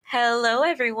Hello,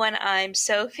 everyone. I'm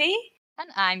Sophie, And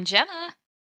I'm Jenna.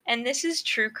 and this is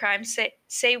True Crime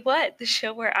Say What, the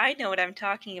show where I know what I'm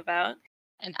talking about.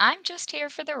 And I'm just here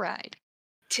for the ride.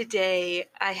 Today,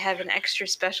 I have an extra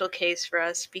special case for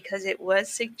us because it was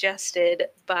suggested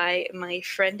by my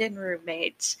friend and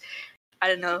roommate. I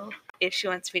don't know if she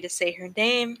wants me to say her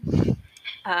name,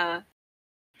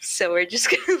 so we're just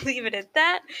going to leave it at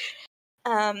that.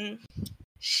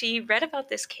 She read about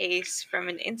this case from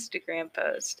an Instagram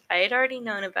post. I had already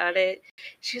known about it.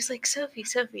 She was like,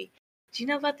 Sophie, do you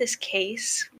know about this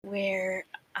case where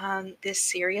this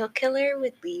serial killer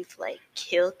would leave like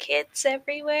kill kits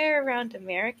everywhere around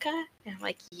America? And I'm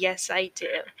like, yes, I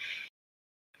do.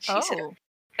 She said,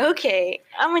 okay,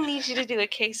 I'm gonna need you to do a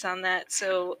case on that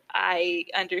so I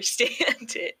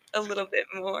understand it a little bit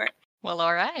more. Well,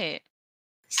 all right.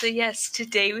 So yes,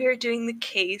 today we are doing the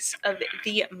case of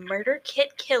the murder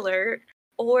kit killer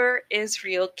or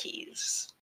Israel Keys.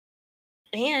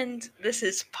 And this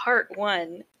is part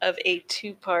 1 of a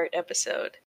 2-part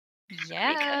episode.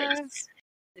 Yeah. Because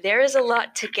there is a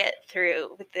lot to get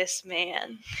through with this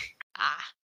man.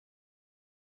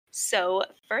 So,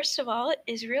 first of all,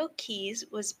 Israel Keys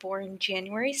was born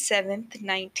January 7th,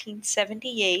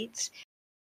 1978,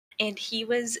 and he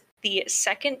was the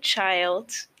second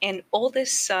child and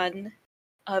oldest son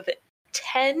of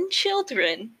 10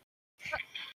 children.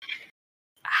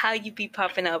 How you be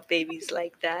popping out babies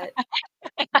like that?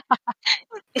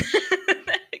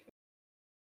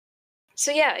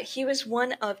 So yeah, he was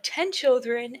one of 10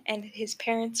 children, and his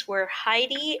parents were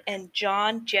Heidi and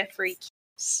John Jeffrey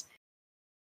Keys.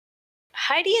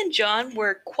 Heidi and John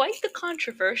were quite the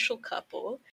controversial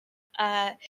couple.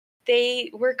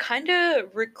 They were kind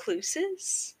of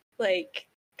recluses. Like,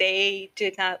 they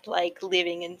did not like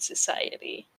living in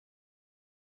society.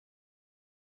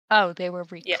 Oh, they were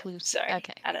Yeah, reclusive. sorry.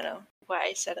 Okay. I don't know why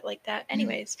I said it like that.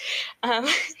 Anyways,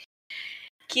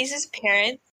 Keys'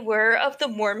 parents were of the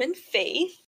Mormon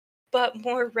faith, but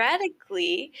more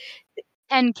radically...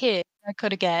 10 kids, I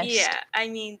could have guessed. Yeah, I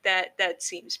mean, that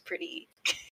seems pretty...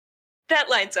 that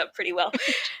lines up pretty well.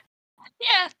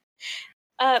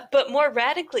 Yeah. But more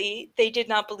radically, they did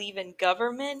not believe in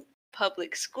government,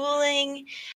 public schooling,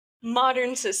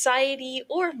 modern society,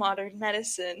 or modern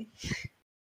medicine.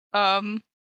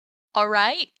 All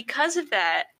right. Because of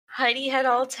that, Heidi had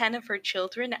all 10 of her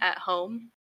children at home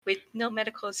with no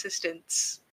medical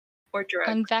assistance or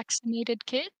drugs. Unvaccinated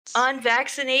kids?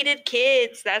 Unvaccinated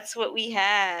kids, that's what we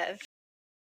have.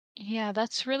 Yeah,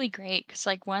 that's really great, because,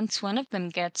 like, once one of them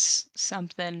gets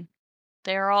something,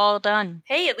 they're all done.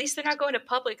 Hey, at least they're not going to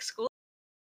public school.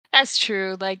 That's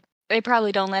true. Like, they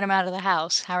probably don't let them out of the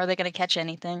house. How are they going to catch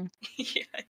anything? Yeah.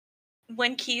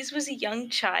 When Keys was a young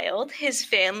child, his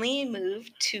family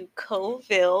moved to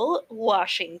Coville,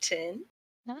 Washington.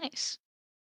 Nice.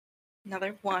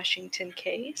 Another Washington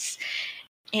case.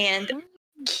 And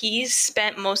Keys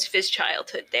spent most of his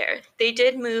childhood there. They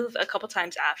did move a couple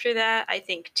times after that, I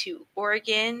think to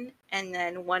Oregon and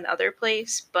then one other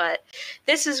place, but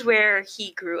this is where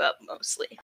he grew up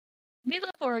mostly. We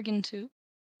love Oregon too.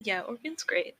 Yeah, Oregon's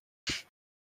great.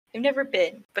 I've never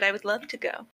been, but I would love to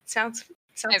go. Sounds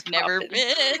I've never been.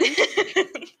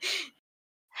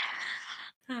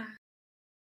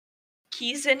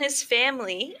 Keys and his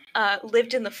family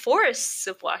lived in the forests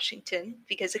of Washington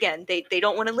because, again, they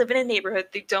don't want to live in a neighborhood.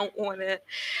 They don't want to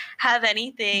have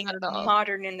anything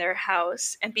modern in their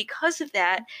house. And because of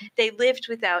that, they lived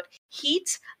without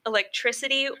heat,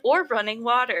 electricity, or running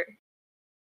water.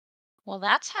 Well,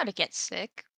 that's how to get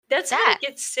sick. That's how to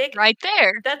get sick. Right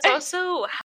there. That's also...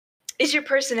 Is your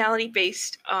personality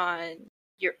based on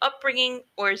your upbringing,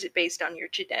 or is it based on your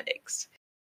genetics?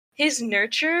 His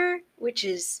nurture, which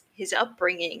is his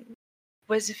upbringing,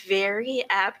 was very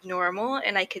abnormal,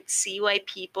 and I could see why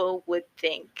people would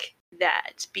think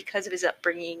that because of his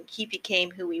upbringing, he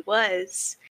became who he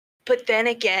was. But then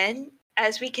again,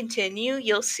 as we continue,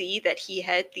 you'll see that he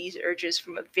had these urges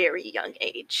from a very young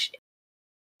age.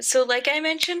 So like I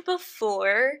mentioned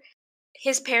before,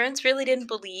 his parents really didn't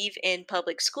believe in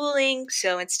public schooling,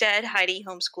 so instead Heidi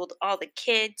homeschooled all the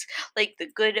kids, like the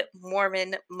good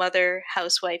Mormon mother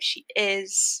housewife she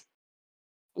is.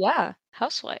 Yeah,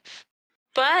 housewife.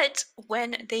 But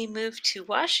when they moved to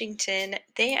Washington,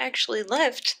 they actually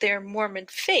left their Mormon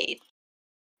faith.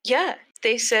 Yeah,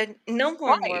 they said no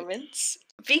more Mormons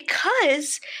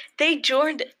because they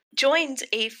joined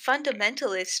a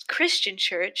fundamentalist Christian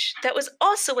church that was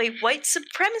also a white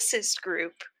supremacist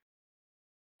group.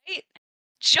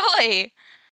 Joy!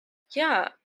 Yeah,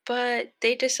 but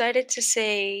they decided to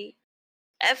say,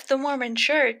 F the Mormon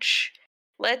church,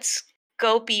 let's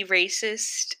go be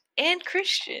racist and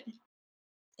Christian.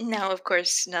 Now, of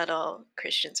course, not all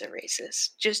Christians are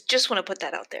racist. Just want to put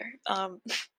that out there.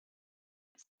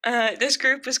 This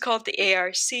group was called the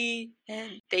ARC,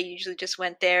 and they usually just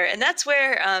went there, and that's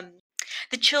where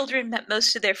the children met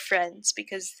most of their friends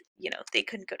because they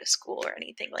couldn't go to school or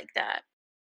anything like that.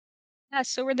 Yeah,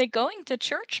 so were they going to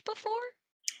church before?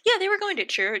 Yeah, they were going to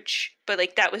church, but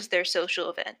like that was their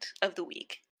social event of the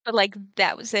week. But, like,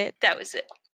 that was it? That was it.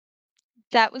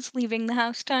 That was leaving the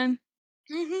house time?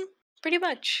 Pretty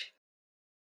much.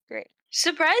 Great.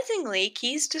 Surprisingly,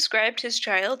 Keyes described his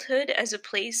childhood as a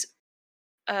place,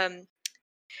 um,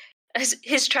 as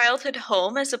his childhood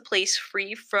home as a place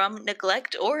free from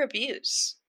neglect or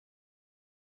abuse.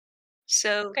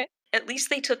 So Okay. at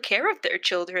least they took care of their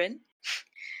children.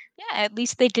 Yeah, at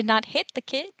least they did not hit the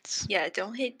kids. Yeah,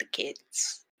 don't hit the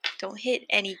kids. Don't hit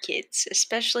any kids,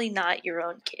 especially not your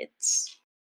own kids.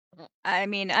 I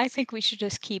mean, I think we should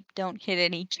just keep "don't hit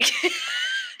any."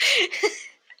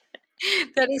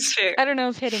 That is fair. I don't know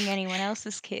if hitting anyone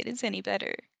else's kid is any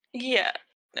better. Yeah.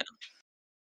 No.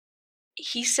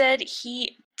 He said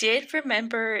he did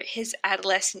remember his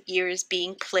adolescent years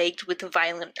being plagued with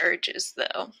violent urges,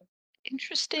 though.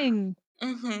 Interesting.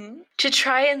 To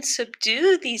try and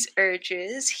subdue these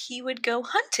urges, he would go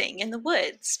hunting in the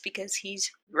woods because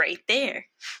he's right there.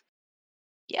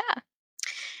 Yeah.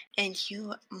 And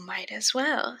you might as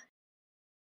well.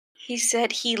 He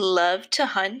said he loved to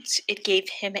hunt. It gave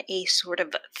him a sort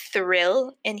of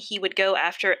thrill, and he would go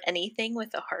after anything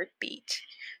with a heartbeat.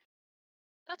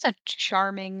 That's a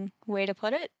charming way to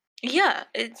put it. Yeah,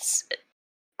 it's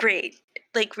great.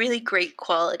 Like, really great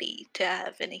quality to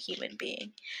have in a human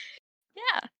being.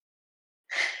 Yeah.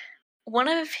 One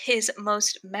of his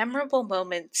most memorable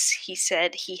moments, he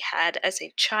said he had as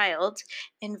a child,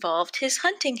 involved his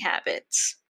hunting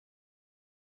habits.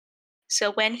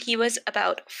 So when he was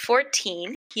about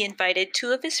 14, he invited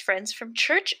two of his friends from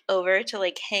church over to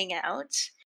like hang out,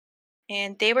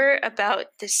 and they were about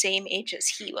the same age as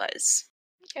he was.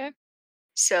 Okay.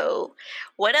 So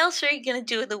what else are you going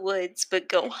to do in the woods but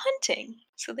go hunting?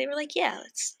 So they were like, yeah,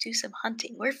 let's do some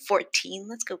hunting. We're 14,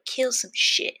 let's go kill some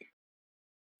shit.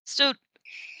 So,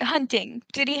 hunting.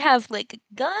 Did he have, like,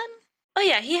 a gun? Oh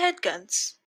yeah, he had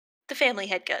guns. The family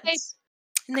had Okay, guns.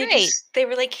 And great. they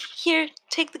were like, here,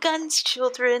 take the guns,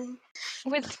 children.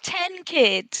 With 10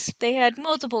 kids, they had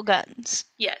multiple guns.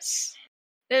 Yes.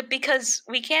 Because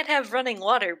we can't have running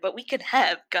water, but we can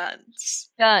have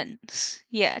guns. Guns.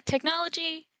 Yeah.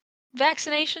 Technology?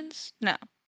 Vaccinations? No.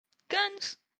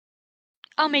 Guns?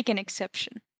 I'll make an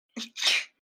exception.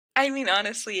 I mean,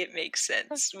 honestly, it makes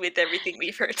sense with everything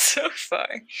we've heard so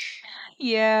far.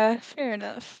 Yeah, fair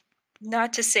enough.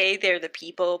 Not to say they're the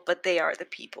people, but they are the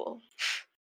people.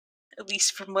 At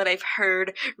least from what I've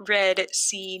heard, read,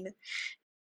 seen,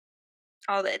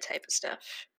 all that type of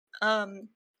stuff.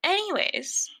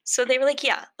 Anyways, so they were like,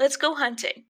 yeah, let's go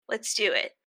hunting. Let's do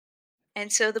it.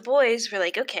 And so the boys were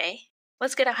like, okay,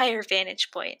 let's get a higher vantage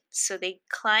point. So they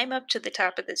climb up to the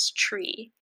top of this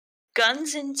tree,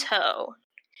 guns in tow.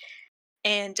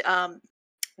 And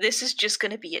this is just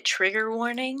going to be a trigger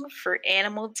warning for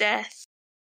animal death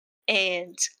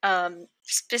and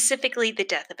specifically the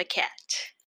death of a cat.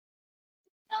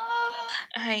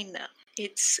 I know.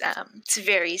 It's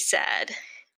very sad.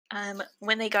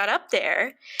 When they got up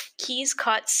there, Keyes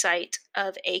caught sight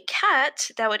of a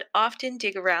cat that would often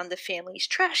dig around the family's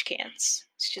trash cans.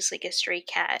 It's just like a stray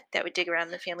cat that would dig around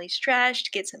the family's trash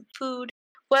to get some food.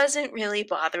 Wasn't really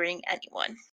bothering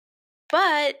anyone.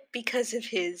 But because of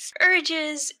his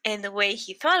urges and the way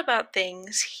he thought about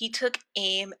things, he took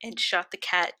aim and shot the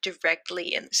cat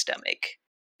directly in the stomach.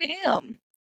 Damn.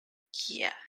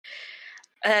 Yeah.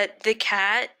 The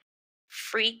cat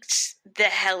freaked the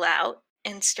hell out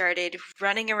and started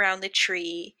running around the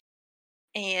tree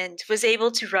and was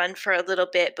able to run for a little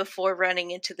bit before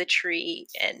running into the tree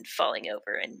and falling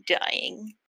over and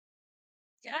dying.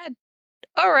 God.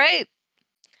 All right.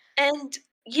 And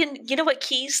you know what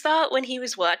Keyes thought when he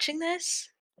was watching this?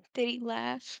 Did he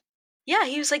laugh? Yeah,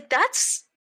 he was like, that's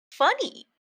funny.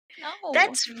 No.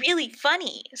 That's really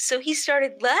funny. So he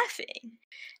started laughing.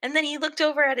 And then he looked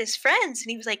over at his friends and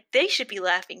he was like, they should be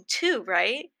laughing too,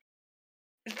 right?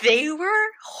 They were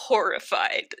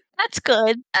horrified. That's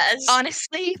good. As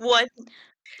Honestly. one,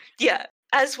 yeah,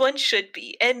 as one should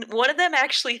be. And one of them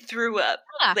actually threw up.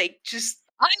 Yeah. Like, just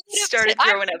I would have started I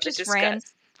throwing would've up in just ran.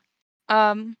 disgust.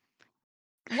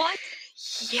 What?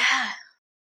 Yeah.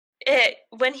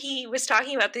 When he was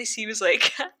talking about this, he was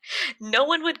like, no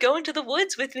one would go into the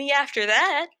woods with me after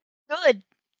that. Good.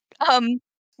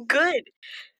 Good.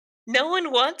 No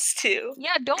one wants to.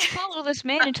 Yeah, don't follow this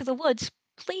man into the woods,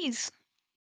 please.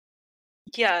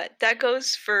 Yeah, that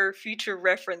goes for future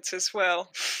reference as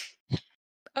well.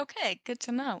 Okay, good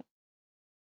to know.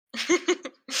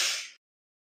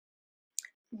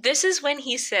 This is when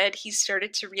he said he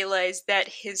started to realize that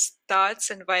his thoughts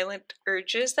and violent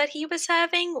urges that he was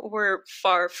having were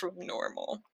far from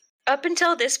normal. Up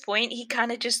until this point, he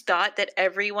kind of just thought that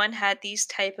everyone had these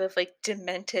type of like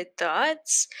demented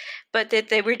thoughts, but that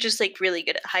they were just like really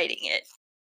good at hiding it.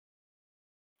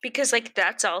 Because like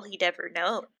that's all he'd ever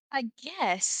known. I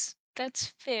guess that's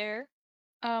fair.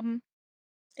 Um,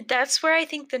 That's where I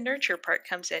think the nurture part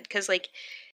comes in, because like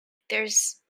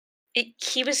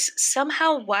he was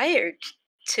somehow wired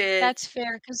to that's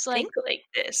fair because, like, think like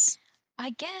this.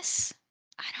 I guess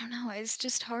I don't know. It's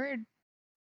just hard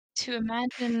to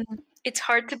imagine. It's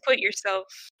hard to put yourself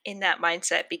in that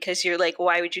mindset because you're like,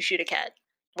 why would you shoot a cat?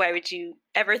 Why would you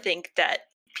ever think that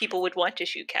people would want to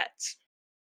shoot cats?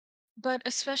 But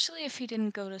especially if he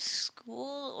didn't go to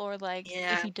school or, like, if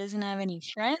Yeah, he doesn't have any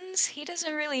friends, he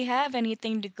doesn't really have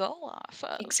anything to go off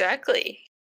of. exactly.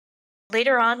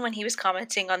 Later on, when he was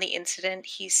commenting on the incident,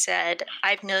 he said,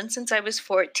 I've known since I was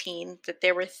 14 that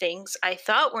there were things I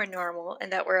thought were normal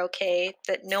and that were okay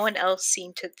that no one else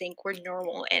seemed to think were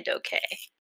normal and okay.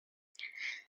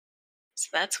 So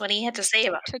that's what he had to say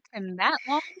about Took him that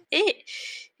long? it.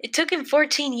 It took him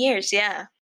 14 years, yeah.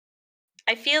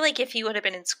 I feel like if he would have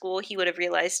been in school, he would have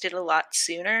realized it a lot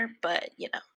sooner, but you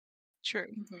know. True.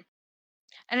 Mhm.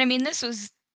 And I mean,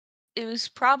 it was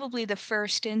probably the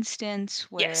first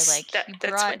instance where, Yes, like, he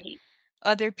that's brought when he.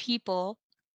 other people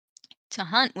to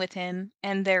hunt with him,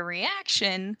 and their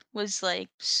reaction was, like,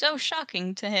 so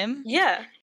shocking to him. Yeah.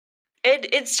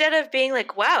 Instead of being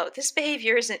like, wow, this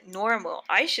behavior isn't normal,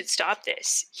 I should stop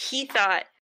this, he thought,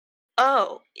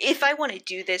 oh, if I want to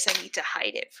do this, I need to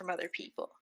hide it from other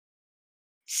people.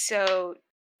 So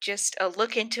just a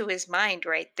look into his mind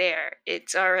right there.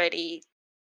 It's already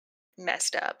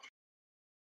messed up.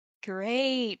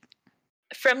 Great.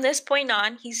 From this point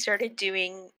on, he started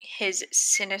doing his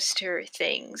sinister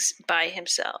things by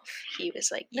himself. He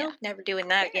was like, Yeah, nope, never doing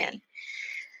that again.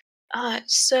 very.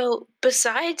 So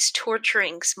besides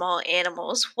torturing small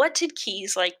animals, what did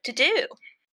Keys like to do?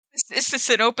 Is this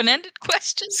an open-ended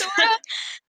question, Dora?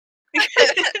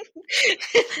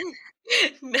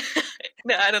 no,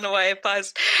 no, I don't know why I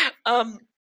paused. Um,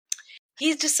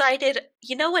 he decided,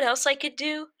 you know what else I could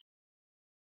do?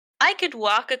 I could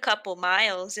walk a couple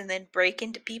miles and then break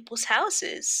into people's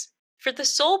houses for the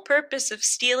sole purpose of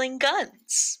stealing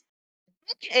guns.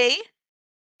 Okay.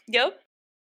 Yep.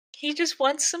 He just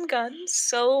wants some guns,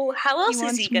 so how He else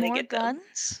is he wants gonna more get them?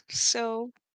 guns,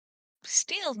 so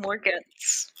steal them. More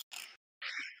guns.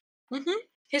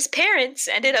 His parents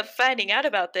ended up finding out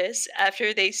about this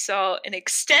after they saw an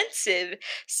extensive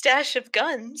stash of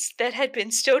guns that had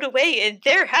been stowed away in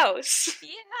their house.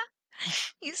 Yeah,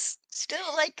 he's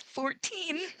still, like,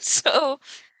 14, so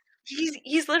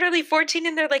He's literally 14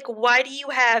 and they're like, "Why do you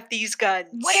have these where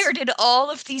guns?" did all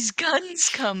of these guns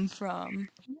come from?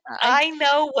 Yeah, I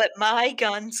know what my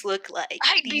guns look like.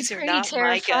 I'd be These are pretty not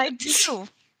my terrified guns. too.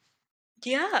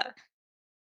 Yeah.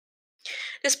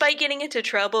 Despite getting into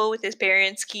trouble with his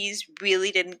parents, Keys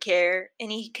really didn't care,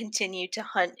 and he continued to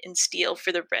hunt and steal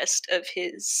for the rest of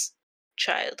his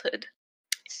childhood.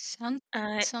 Sounds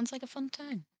Uh, sounds like a fun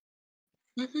time.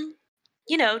 mhm.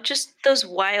 You know, just those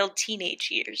wild teenage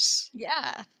years.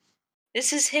 Yeah.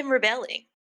 This is him rebelling,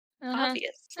 Uh-huh.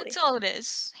 That's obviously. all it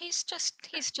is. He's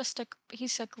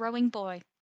a growing boy.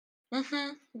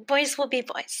 Boys will be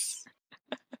boys.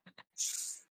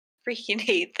 Freaking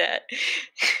hate that.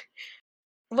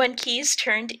 When Keys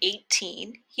turned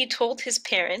 18, he told his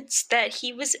parents that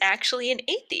he was actually an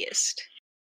atheist.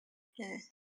 Eh.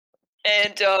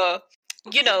 And,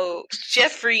 you know,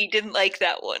 Jeffrey didn't like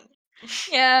that one.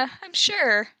 Yeah, I'm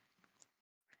sure.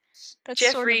 That's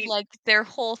sort of Jeffrey, like their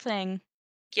whole thing.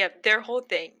 yeah, their whole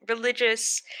thing.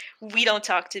 Religious, we don't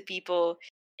talk to people,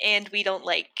 and we don't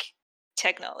like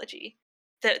technology.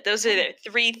 Those are Oh, their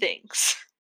three things.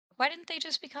 why didn't they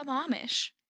just become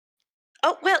Amish?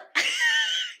 Oh, well,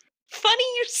 funny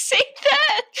you say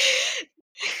that.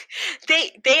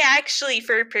 They actually,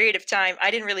 for a period of time, I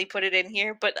didn't really put it in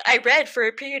here, but I read for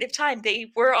a period of time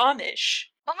they were Amish.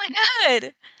 Oh my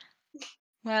god!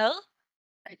 Well,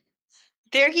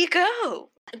 There you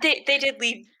go. They did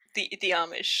leave the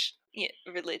Amish, yeah,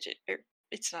 religion, or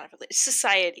it's not a religion,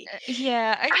 society.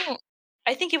 yeah, I don't.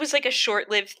 I think it was like a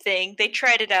short-lived thing. They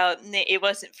tried it out and it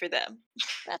wasn't for them.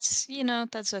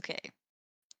 That's okay.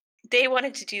 They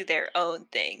wanted to do their own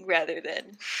thing rather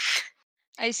than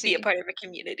I be a see. part of a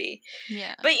community.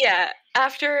 Yeah. But yeah,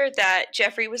 after that,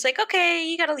 Jeffrey was like, "Okay,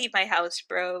 you gotta leave my house,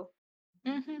 bro."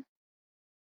 Mhm.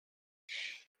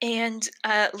 And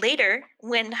later,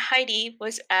 when Heidi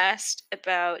was asked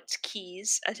about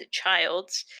Keyes as a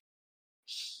child,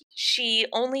 she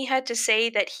only had to say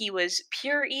that he was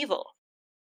pure evil.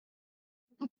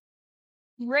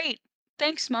 Great.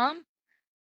 Thanks, Mom.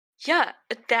 Yeah,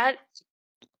 that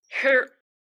her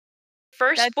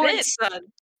That's firstborn it.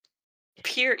 son,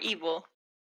 pure evil.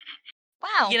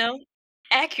 Wow. You know,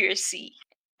 accuracy.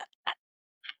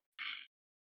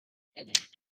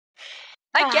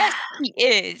 I guess Ah, he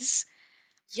is,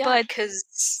 yeah, but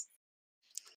because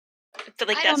I feel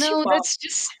like I don't that's your know, mom. that's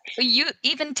just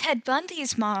even Ted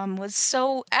Bundy's mom was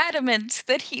so adamant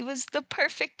that he was the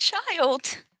perfect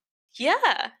child.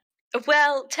 Yeah.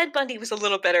 Well, Ted Bundy was a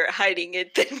little better at hiding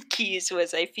it than Keyes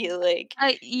was, I feel like.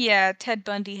 Yeah, Ted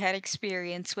Bundy had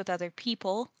experience with other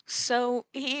people, so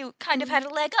he kind of Mhm. had a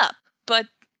leg up, but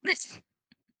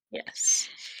Yes.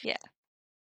 yeah.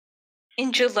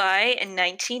 In July in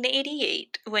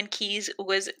 1988, when Keyes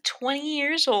was 20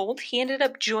 years old, he ended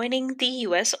up joining the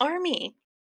US Army.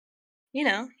 You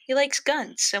know, he likes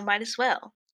guns, so might as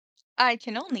well. I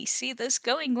can only see this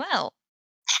going well.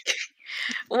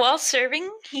 While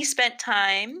serving, he spent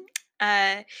time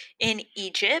uh, in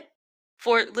Egypt,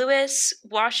 Fort Lewis,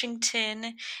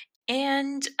 Washington,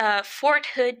 and Fort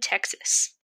Hood,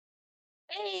 Texas.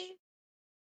 Hey,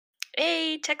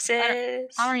 Hey, I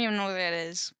Texas! don't even know what that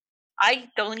is.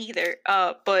 I don't either,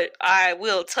 but I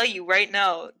will tell you right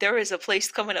now, there is a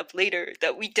place coming up later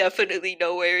that we definitely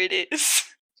know where it is.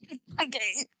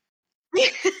 Okay,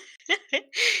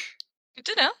 good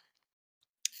to know.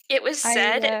 It was I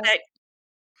said that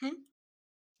hmm,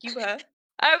 you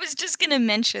I was just gonna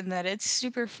mention that it's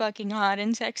super fucking hot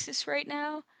in Texas right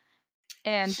now,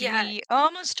 and yeah, we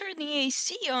almost turned the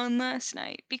AC on last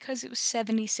night because it was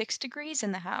 76 degrees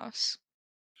in the house.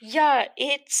 yeah,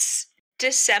 it's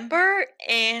December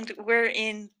and we're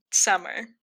in summer,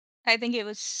 I think it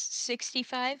was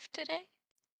 65 today.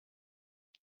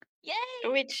 Yay!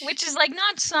 which Which is like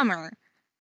not summer,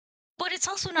 but it's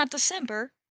also not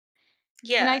December. And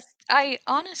yeah, I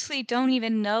honestly don't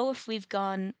even know if we've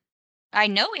gone. I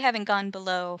know we haven't gone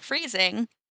below freezing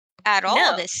at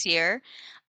all no. this year.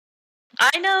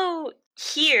 I know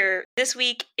here this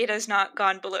week it has not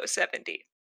gone below 70.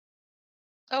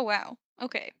 Oh wow.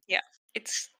 Okay. Yeah,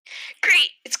 it's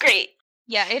great. It's great.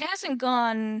 Yeah, it hasn't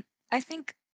gone. I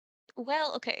think.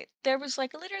 Well, okay. There was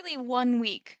like literally 1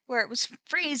 week where it was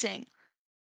freezing,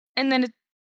 and then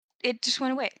it just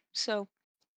went away. So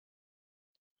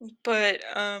But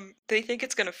they think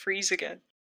it's gonna freeze again.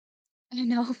 I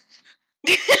know.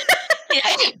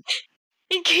 Yeah.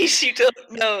 In case you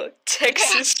don't know,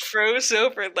 Texas froze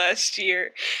over last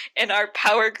year and our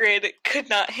power grid could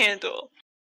not handle.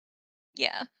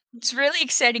 Yeah. It's really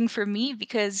exciting for me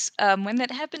because when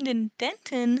that happened in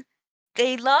Denton,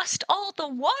 they lost all the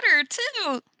water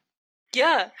too.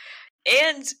 Yeah,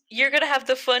 and you're gonna have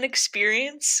the fun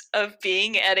experience of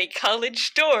being at a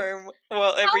college dorm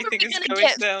while How are everything we is gonna going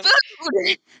get down.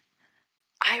 food?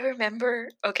 I remember,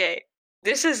 okay,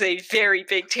 this is a very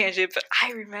big tangent, but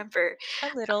I remember A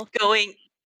little. going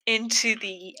into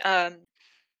the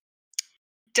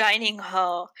dining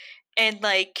hall and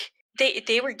like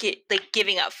they were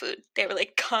giving out food. They were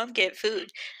like, "Come get food."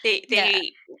 Yeah.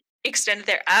 They extended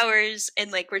their hours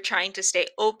and like were trying to stay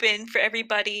open for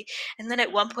everybody. And then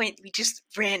at one point, we just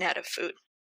ran out of food.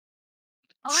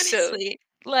 So Honestly,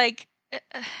 like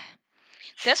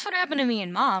that's what happened to me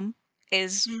and mom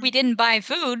is we mm, didn't buy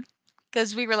food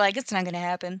because we were like it's not gonna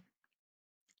happen.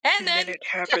 And and then then it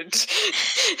happened.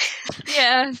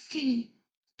 yeah.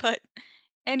 But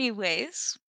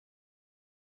anyways,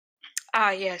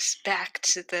 Ah, yes, back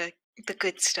to the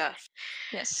good stuff.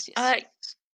 yes, yes, Uh,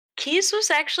 yes. Keyes was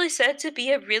actually said to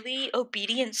be a really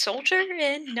obedient soldier,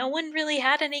 and no one really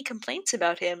had any complaints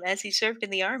about him as he served in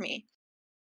the army.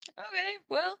 Okay,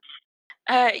 well,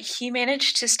 He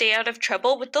managed to stay out of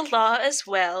trouble with the law as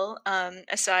well,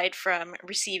 aside from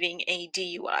receiving a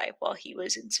DUI while he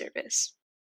was in service.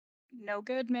 no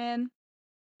good, man.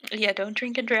 Yeah, don't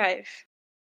drink and drive.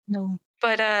 No.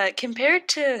 But compared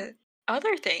to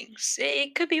other things,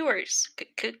 it could be worse.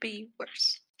 Could be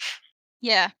worse.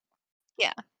 Yeah.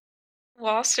 Yeah.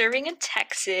 While serving in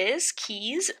Texas,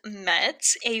 Keyes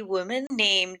met a woman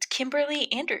named Kimberly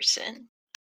Anderson.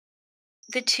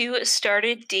 The two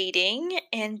started dating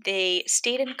and they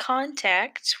stayed in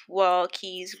contact while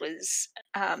Keyes was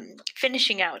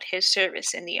finishing out his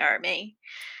service in the army.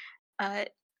 Uh,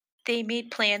 they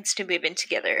made plans to move in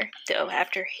together, though,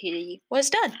 after he was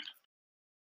done.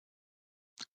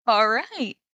 All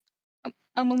right.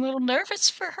 I'm a little nervous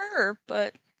for her,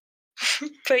 but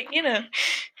But, you know,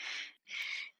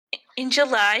 In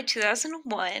July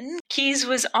 2001, Keyes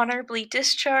was honorably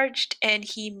discharged and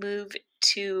he moved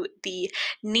to the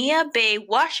Nia Bay,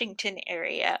 Washington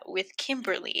area with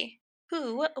Kimberly,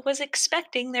 who was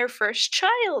expecting their first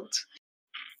child.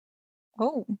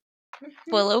 Oh,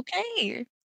 well, okay.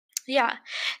 Yeah,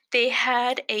 they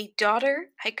had a daughter.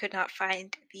 I could not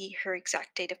find her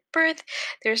exact date of birth.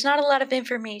 There's not a lot of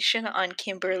information on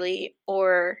Kimberly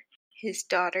or his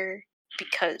daughter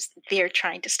because they're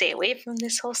trying to stay away from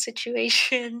this whole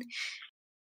situation,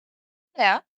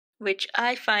 Yeah. which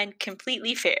I find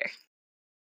completely fair.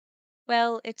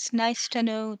 Well, it's nice to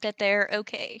know that they're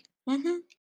okay.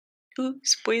 Ooh,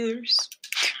 spoilers.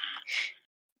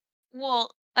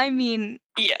 Well, I mean,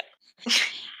 Yeah.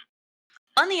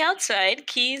 On the outside,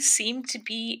 Keyes seemed to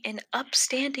be an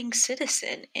upstanding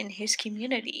citizen in his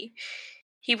community.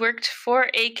 He worked for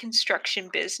a construction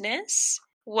business,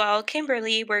 while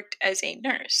Kimberly worked as a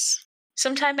nurse.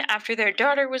 Sometime after their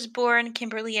daughter was born,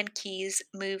 Kimberly and Keyes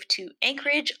moved to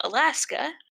Anchorage,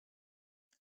 Alaska.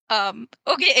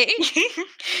 okay.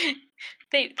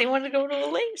 They wanted to go to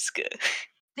Alaska.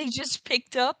 They just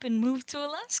picked up and moved to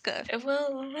Alaska.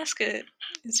 Well, Alaska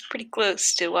is pretty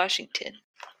close to Washington.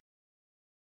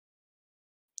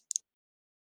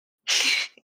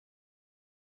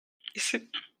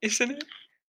 Isn't it?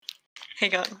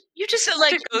 Hang on. You just So, have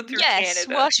like, to go through yes,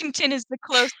 Canada. Washington is the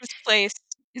closest place,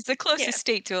 is the closest Yeah.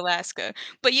 state to Alaska,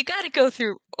 but you gotta go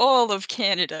through all of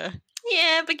Canada.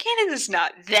 Yeah, but Canada's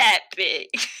not that big.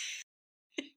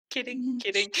 Kidding.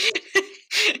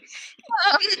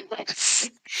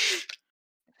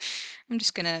 I'm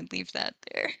just gonna leave that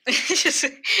there.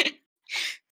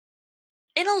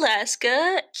 In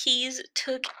Alaska, Keyes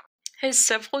took his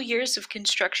several years of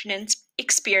construction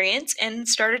experience and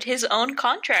started his own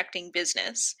contracting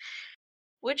business,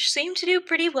 which seemed to do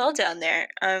pretty well down there.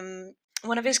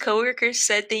 One of his coworkers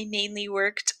said they mainly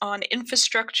worked on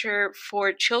infrastructure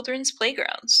for children's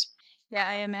playgrounds. Yeah,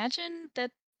 I imagine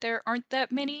that there aren't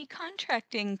that many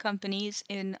contracting companies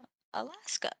in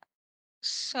Alaska.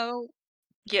 So,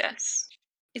 Yes.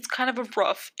 It's kind of a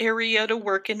rough area to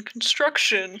work in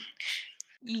construction.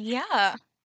 yeah,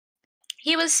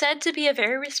 He was said to be a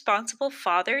very responsible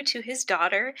father to his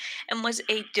daughter and was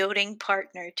a doting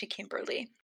partner to Kimberly.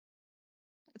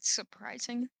 it's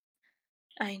surprising.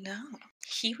 I know.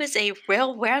 He was a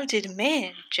well-rounded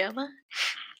man, Gemma.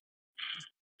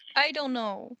 I don't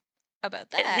know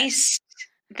about At that. least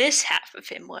this half of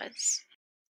him was.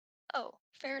 Oh,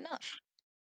 fair enough.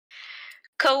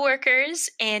 Co-workers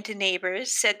and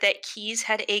neighbors said that Keyes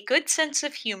had a good sense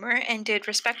of humor and did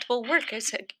respectable work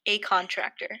as a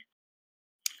contractor.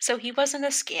 So he wasn't a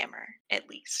scammer, at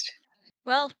least.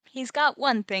 Well, he's got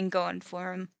one thing going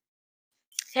for him.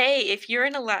 Hey, if you're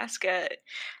in Alaska,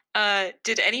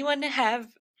 did anyone have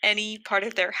any part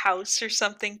of their house or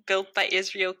something built by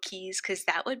Israel Keyes? Because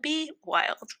that would be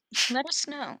wild. Let us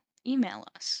know. Email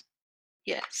us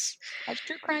Yes. at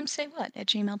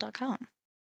truecrimesaywhat@gmail.com.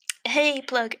 Hey,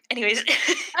 plug. Anyways,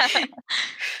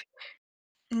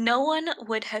 no one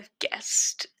would have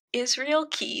guessed Israel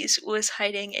Keyes was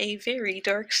hiding a very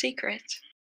dark secret.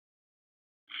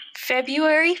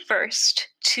 February 1st,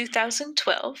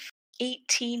 2012,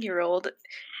 18-year-old.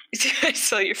 I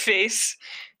saw your face.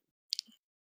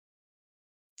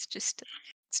 It's just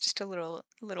a little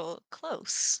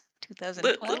close.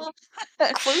 Little 2012.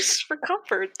 close for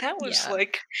comfort. That was Yeah.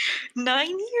 like 9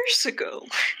 years ago.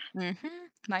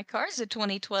 My car's a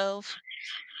 2012.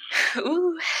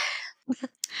 Ooh.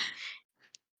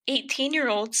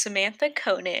 18-year-old Samantha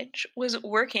Koenig was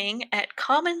working at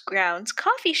Common Grounds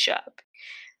Coffee Shop,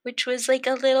 which was like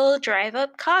a little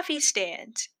drive-up coffee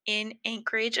stand in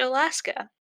Anchorage, Alaska.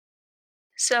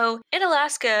 So in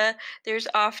Alaska, there's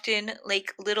often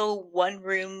like little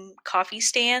one-room coffee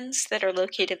stands that are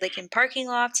located like in parking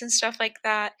lots and stuff like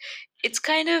that. It's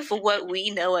kind of what we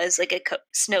know as like a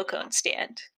snow cone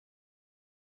stand.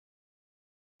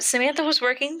 Samantha was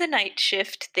working the night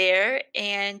shift there,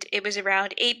 and it was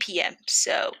around 8 p.m.,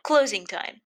 so closing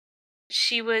time.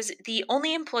 She was the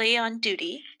only employee on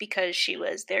duty because she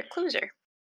was their closer.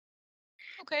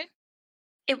 Okay.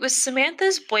 It was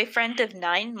Samantha's boyfriend of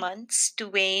 9 months,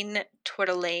 Dwayne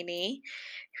Tortellani,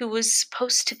 who was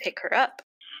supposed to pick her up.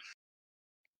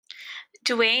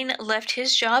 Dwayne left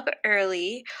his job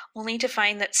early, only to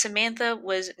find that Samantha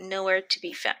was nowhere to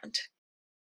be found.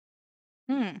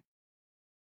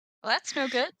 Well, that's no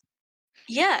good.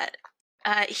 Yeah,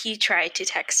 he tried to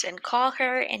text and call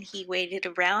her, and he waited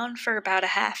around for about a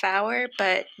half hour,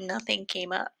 but nothing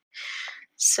came up.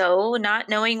 So, not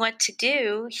knowing what to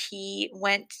do, he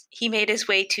made his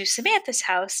way to Samantha's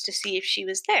house to see if she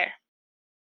was there.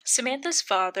 Samantha's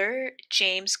father,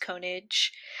 James Koenig,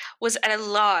 was at a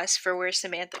loss for where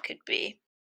Samantha could be.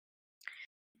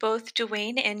 Both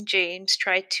Dwayne and James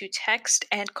tried to text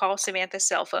and call Samantha's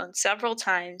cell phone several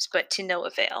times, but to no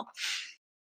avail.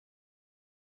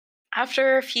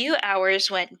 After a few hours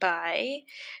went by,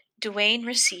 Dwayne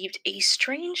received a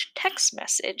strange text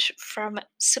message from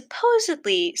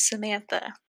supposedly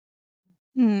Samantha.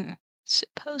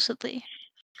 Supposedly.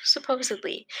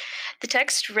 Supposedly. The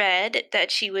text read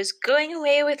that she was going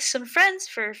away with some friends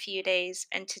for a few days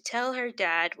and to tell her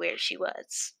dad where she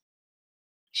was.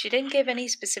 She didn't give any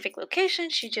specific location,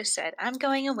 she just said, I'm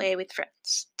going away with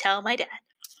friends. Tell my dad.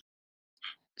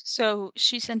 So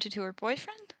she sent it to her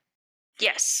boyfriend?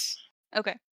 Yes.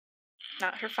 Okay.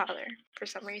 Not her father, for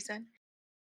some reason.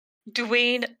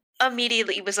 Dwayne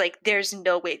immediately was like, there's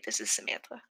no way this is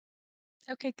Samantha.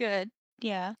 Okay, good.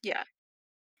 Yeah. Yeah.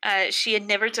 She had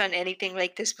never done anything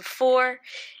like this before,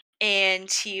 and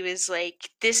he was like,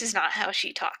 this is not how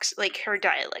she talks. Like, her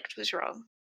dialect was wrong.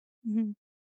 Mm-hmm.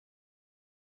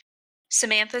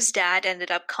 Samantha's dad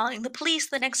ended up calling the police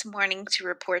the next morning to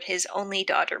report his only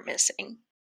daughter missing.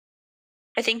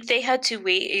 I think they had to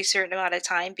wait a certain amount of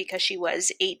time because she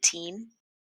was 18,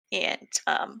 and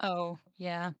Oh,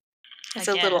 yeah. I it's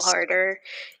a little guess. harder.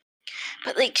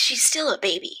 But, like, she's still a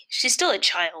baby. She's still a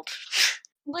child.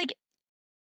 Like,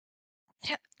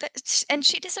 and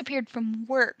she disappeared from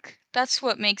work. That's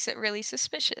what makes it really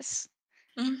suspicious.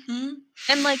 Mm-hmm.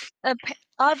 And like,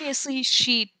 obviously,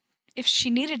 if she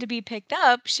needed to be picked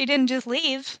up, she didn't just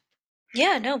leave.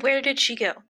 Yeah, no, where did she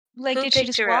go? Like, Who did she picked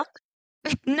just her up?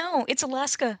 walk? No, it's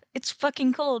Alaska. It's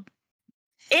fucking cold.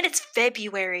 And it's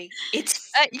February. It's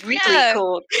really Yeah.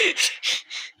 cold.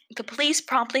 The police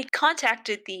promptly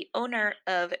contacted the owner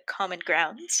of Common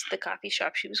Grounds, the coffee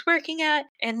shop she was working at,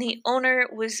 and the owner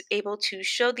was able to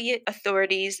show the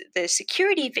authorities the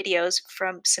security videos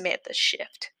from Samantha's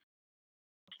shift.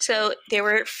 So there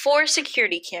were 4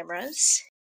 security cameras,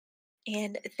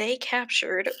 and they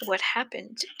captured what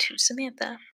happened to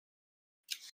Samantha.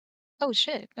 Oh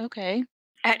shit. Okay.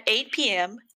 At 8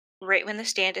 p.m., right when the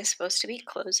stand is supposed to be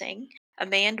closing, a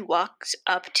man walks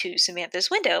up to Samantha's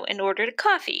window and ordered a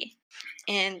coffee.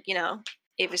 And,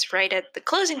 it was right at the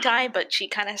closing time, but she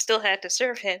kind of still had to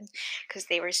serve him because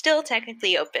they were still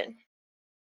technically open.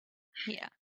 Yeah.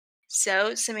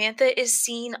 So Samantha is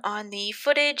seen on the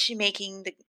footage making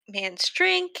the man's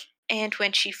drink, and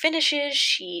when she finishes,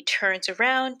 she turns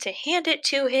around to hand it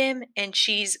to him, and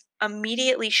she's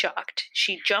immediately shocked.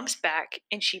 She jumps back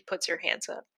and she puts her hands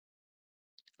up.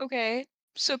 Okay.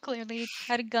 So clearly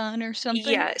had a gun or something.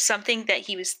 Yeah, something that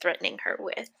he was threatening her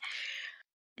with.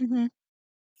 Mm-hmm.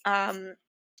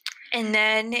 And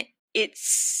then it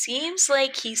seems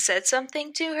like he said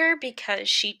something to her because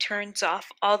she turns off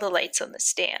all the lights on the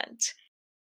stand.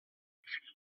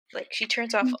 Like, she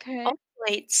turns off Okay. all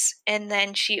the lights and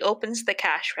then she opens the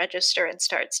cash register and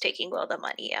starts taking all the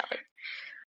money out.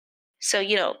 So,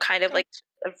 kind of like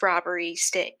a robbery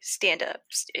stand up.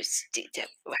 How do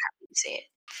you say it?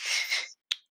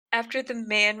 After the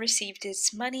man received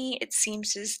his money, it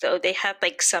seems as though they had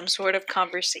like some sort of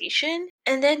conversation.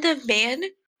 And then the man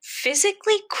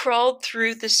physically crawled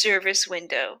through the service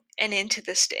window and into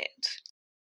the stand.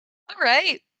 All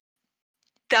right.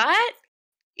 That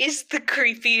is the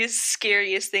creepiest,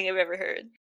 scariest thing I've ever heard.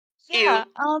 Yeah.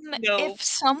 Ew. No. If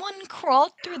someone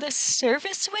crawled through the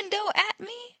service window at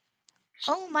me,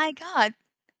 oh my god.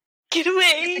 Get At the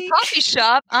away! coffee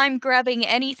shop, I'm grabbing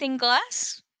anything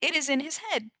glass. It is in his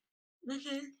head.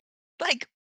 Mm-hmm. Like,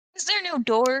 is there no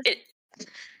door?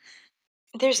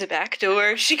 There's a back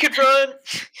door. She could run.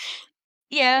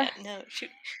 Yeah. Yeah, no. She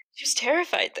was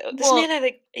terrified, though. This Well, man had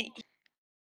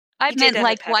I he did meant end up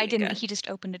like, why having a didn't gun. he just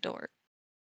open the door?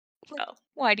 Like, Oh.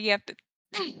 why do you have to?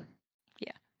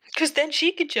 Yeah. Because then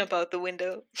she could jump out the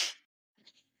window.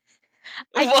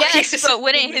 I While he guess, was but opening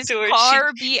wouldn't the his door,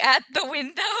 car be at the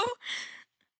window?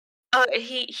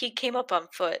 he came up on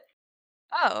foot.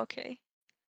 Oh, okay.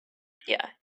 Yeah.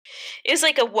 It was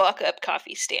like a walk-up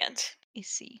coffee stand. I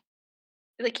see.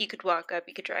 Like, you could walk up,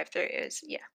 you could drive through. It was,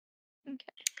 yeah. Okay.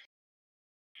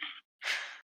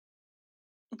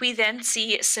 We then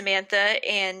see Samantha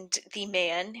and the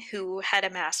man who had a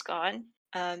mask on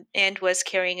and was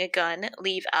carrying a gun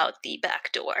leave out the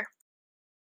back door.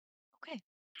 Okay.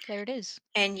 There it is.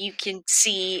 And you can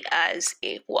see as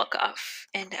a walk-off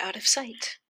and out of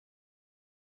sight.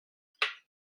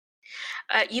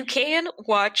 You can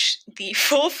watch the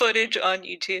full footage on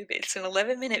YouTube. It's an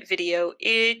 11-minute video.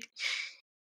 It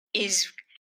is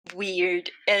weird.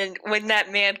 And when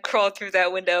that man crawled through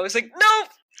that window, I was like, no!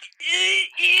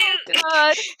 Oh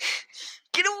god.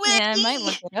 Get away! Yeah, I might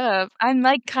look it up. I'm,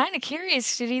 like, kinda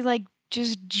curious. Did he, like,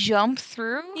 just jump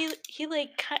through? He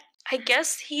like I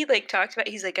guess he like talked about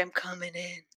he's like I'm coming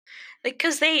in. Like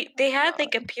cuz they had God.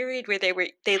 like a period where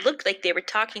they looked like they were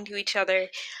talking to each other.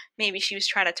 Maybe she was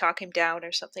trying to talk him down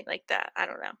or something like that. I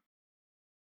don't know.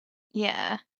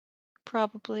 Yeah,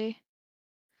 probably.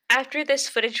 After this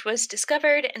footage was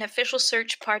discovered, an official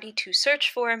search party to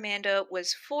search for Amanda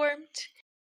was formed.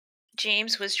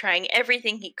 James was trying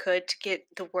everything he could to get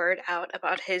the word out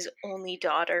about his only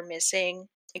daughter missing.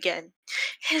 Again,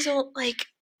 his old, like,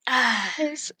 ah.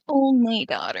 His only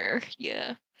daughter,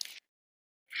 yeah.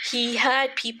 He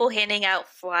had people handing out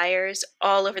flyers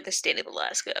all over the state of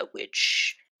Alaska,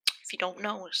 which, if you don't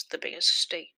know, is the biggest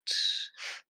state.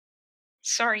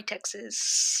 Sorry,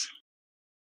 Texas.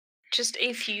 Just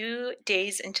a few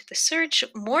days into the search,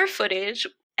 more footage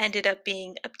ended up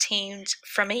being obtained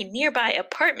from a nearby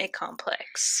apartment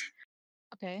complex.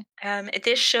 Okay.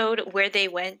 This showed where they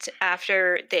went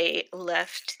after they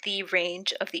left the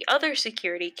range of the other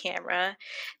security camera.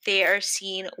 They are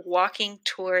seen walking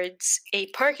towards a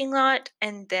parking lot,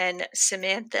 and then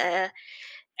Samantha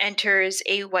enters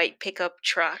a white pickup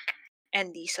truck,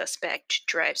 and the suspect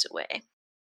drives away.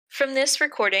 From this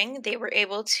recording, they were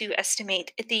able to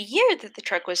estimate the year that the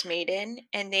truck was made in,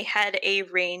 and they had a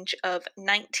range of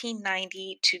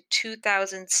 1990 to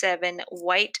 2007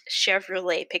 white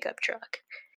Chevrolet pickup truck.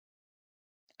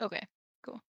 Okay,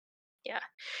 cool. Yeah.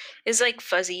 It's like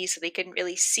fuzzy, so they couldn't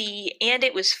really see, and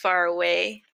it was far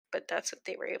away, but that's what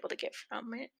they were able to get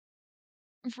from it.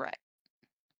 Right.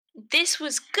 This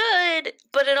was good,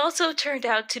 but it also turned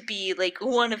out to be like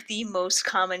one of the most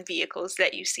common vehicles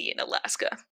that you see in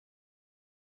Alaska.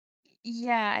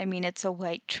 Yeah, I mean, it's a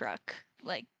white truck.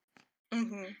 Like,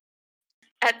 hmm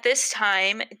At this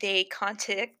time, they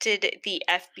contacted the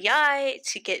FBI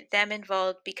to get them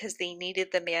involved because they needed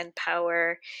the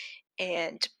manpower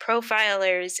and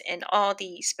profilers and all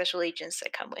the special agents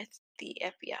that come with the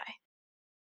FBI.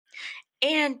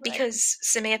 And right. because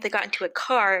Samantha got into a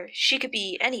car, she could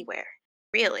be anywhere,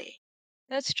 really.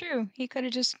 That's true. He could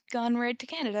have just gone right to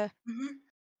Canada. Mhm.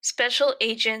 Special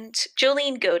Agent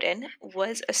Jolene Godin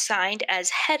was assigned as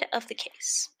head of the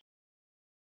case.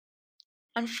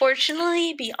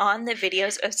 Unfortunately, beyond the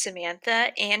videos of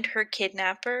Samantha and her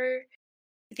kidnapper,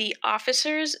 the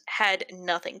officers had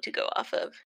nothing to go off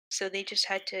of, so they just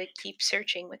had to keep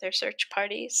searching with their search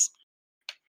parties.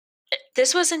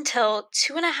 This was until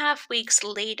 2.5 weeks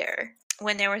later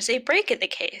when there was a break in the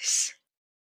case.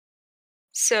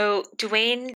 So,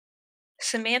 Dwayne,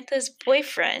 Samantha's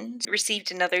boyfriend,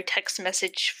 received another text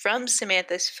message from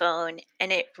Samantha's phone,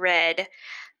 and it read,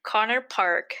 Connor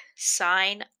Park,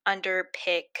 sign under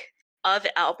pic of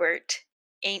Albert,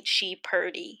 ain't she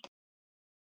purty?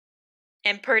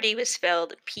 And purty was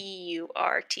spelled Purty.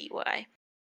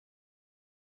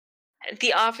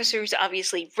 The officers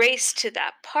obviously raced to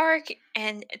that park,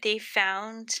 and they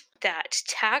found that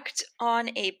tacked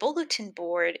on a bulletin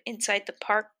board inside the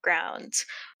park grounds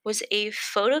was a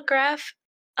photograph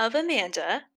of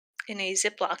Amanda in a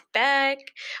Ziploc bag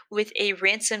with a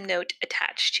ransom note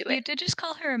attached to You it. did just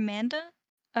call her Amanda?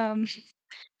 Um,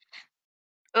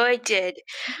 Oh, I did.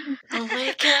 Oh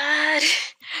my god.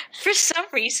 For some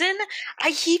reason,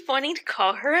 I keep wanting to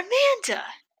call her Amanda.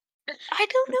 I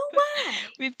don't know why.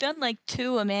 we've done like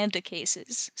 2 Amanda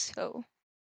cases, so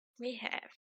We have.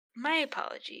 My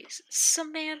apologies.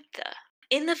 Samantha.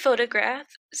 In the photograph,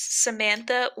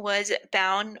 Samantha was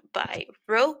bound by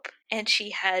rope and she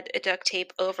had a duct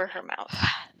tape over her mouth.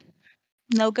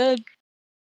 no good.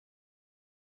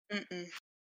 Mm-mm.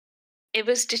 It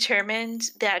was determined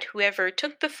that whoever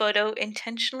took the photo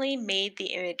intentionally made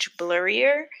the image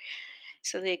blurrier,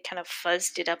 so they kind of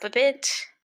fuzzed it up a bit.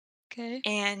 Okay.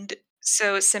 And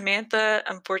so Samantha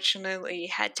unfortunately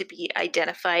had to be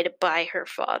identified by her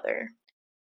father.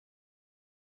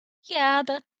 Yeah,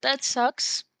 that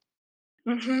sucks.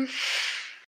 hmm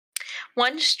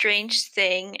One strange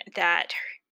thing that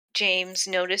James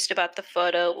noticed about the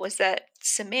photo was that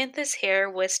Samantha's hair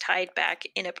was tied back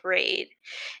in a braid,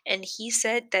 and he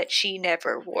said that she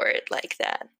never wore it like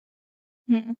that.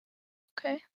 Mm,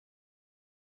 okay.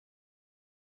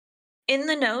 In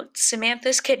the note,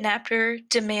 Samantha's kidnapper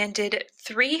demanded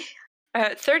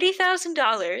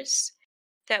 $30,000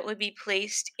 that would be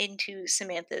placed into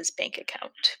Samantha's bank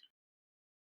account.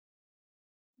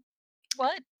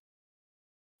 What?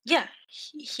 Yeah,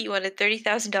 he wanted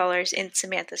 $30,000 in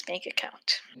Samantha's bank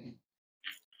account.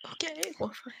 Okay.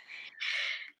 Well,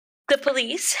 the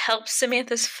police helped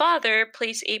Samantha's father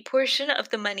place a portion of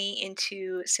the money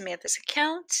into Samantha's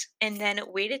account and then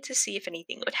waited to see if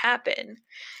anything would happen.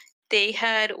 They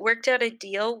had worked out a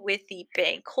deal with the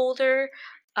bank holder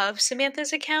of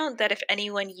Samantha's account that if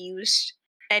anyone used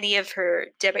any of her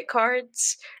debit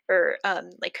cards or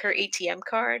like her ATM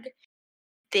card,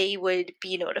 they would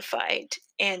be notified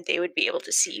and they would be able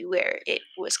to see where it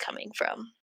was coming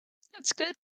from. That's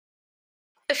good.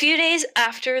 A few days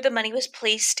after the money was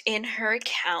placed in her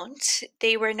account,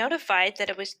 they were notified that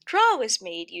a withdrawal was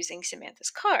made using Samantha's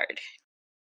card.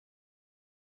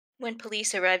 When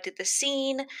police arrived at the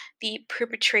scene, the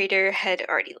perpetrator had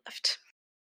already left.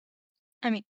 I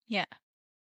mean, yeah.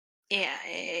 Yeah,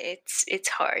 it's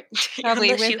hard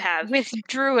Probably unless you have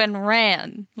withdrew and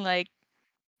ran. Like,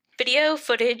 video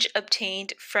footage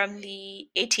obtained from the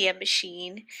ATM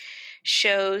machine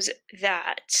shows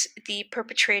that the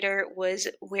perpetrator was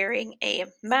wearing a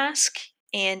mask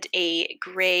and a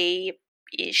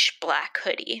grayish black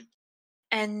hoodie.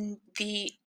 And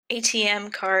the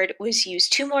ATM card was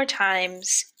used 2 more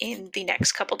times in the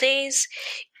next couple days.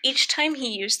 Each time he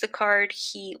used the card,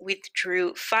 he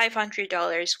withdrew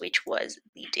 $500, which was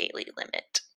the daily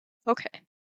limit. okay.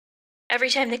 Every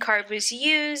time the card was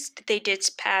used, they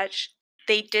dispatched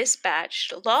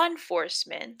law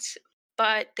enforcement,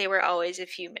 but they were always a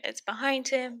few minutes behind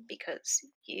him because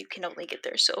you can only get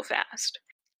there so fast.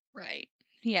 Right.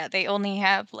 Yeah, they only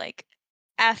have, like,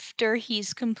 after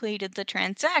he's completed the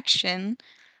transaction.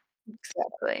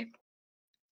 Exactly.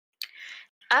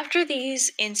 After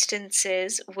these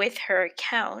instances with her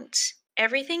account,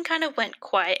 everything kind of went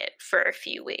quiet for a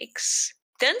few weeks.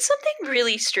 Then something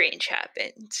really strange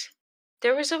happened.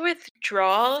 There was a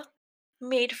withdrawal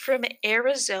made from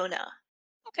Arizona,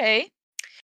 Okay.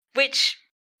 which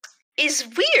is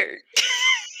weird.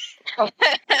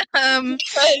 Um,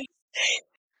 Because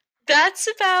that's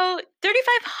about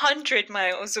 3,500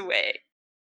 miles away.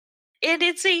 And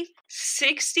it's a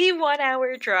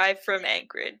 61-hour drive from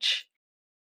Anchorage.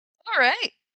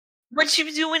 alright. What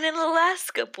you doing in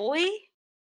Alaska, boy?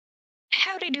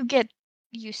 How did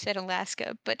you said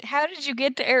Alaska, but how did you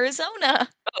get to Arizona?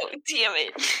 Oh, damn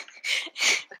it.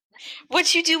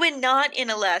 What you doing not in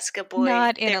Alaska, boy?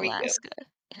 Not in There we go. Alaska.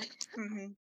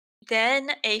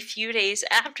 Then, a few days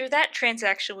after that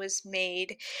transaction was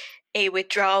made, a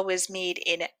withdrawal was made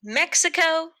in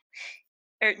Mexico,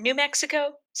 or New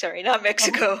Mexico. Sorry, not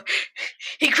Mexico.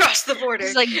 He crossed the border.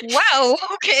 It's like, wow,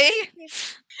 okay.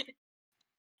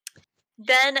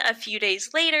 Then, a few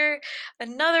days later,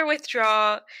 another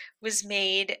withdrawal was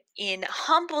made in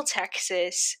Humble,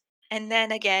 Texas, and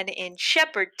then again in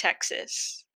Shepherd,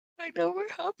 Texas. I know where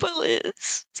Humble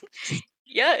is.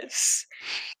 Yes.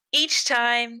 Each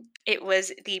time it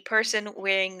was the person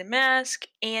wearing the mask,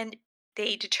 and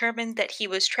they determined that he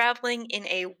was traveling in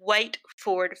a white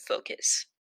Ford Focus.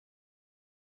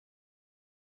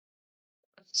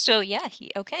 So yeah,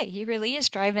 he really is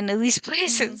driving to these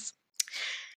places.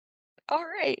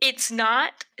 Alright. It's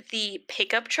not the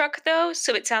pickup truck, though,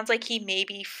 so it sounds like he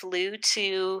maybe flew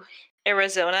to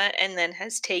Arizona and then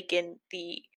has taken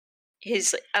a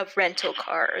rental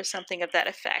car or something of that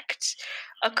effect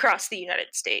across the United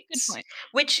Good States, point.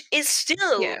 which is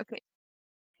still Yeah, okay.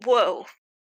 whoa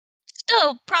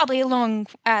Still probably a long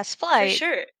ass for flight.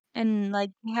 sure. And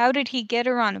like, how did he get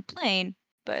her on a plane?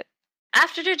 But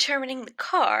After determining the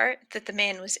car that the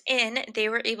man was in, they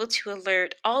were able to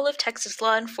alert all of Texas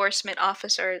law enforcement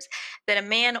officers that a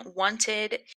man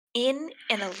wanted in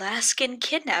an Alaskan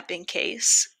kidnapping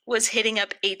case was hitting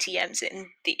up ATMs in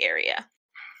the area.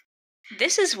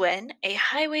 This is when a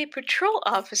highway patrol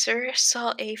officer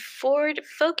saw a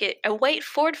white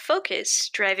Ford Focus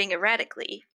driving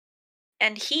erratically.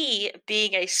 And he,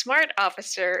 being a smart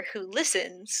officer who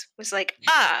listens, was like,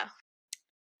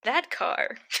 that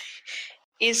car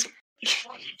is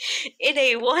in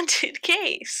a wanted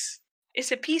case.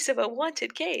 It's a piece of a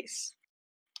wanted case.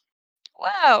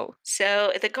 wow,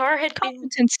 So the car had been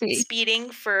competency.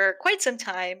 speeding for quite some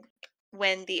time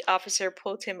when the officer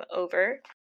pulled him over.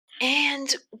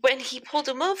 And when he pulled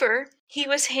him over, he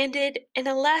was handed an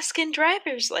Alaskan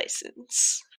driver's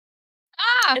license.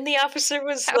 Ah, And the officer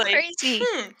was how like, crazy.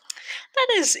 that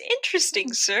is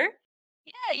interesting, sir.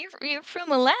 Yeah, you're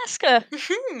from Alaska.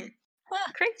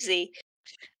 Huh. Crazy.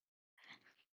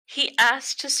 He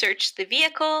asked to search the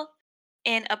vehicle,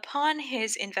 and upon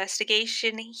his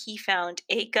investigation, he found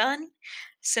a gun,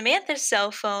 Samantha's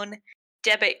cell phone,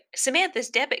 Samantha's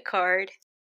debit card,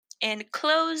 and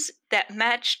clothes that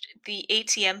matched the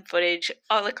ATM footage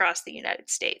all across the United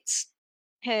States.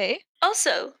 Hey.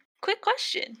 Also, quick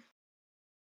question.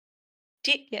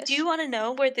 Do Yes. you want to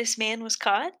know where this man was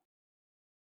caught?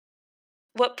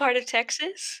 What part of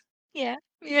Texas? Yeah.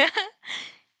 Yeah.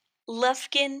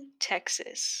 Lufkin,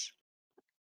 Texas.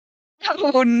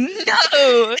 Oh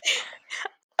no.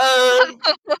 Um,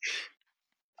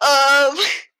 um,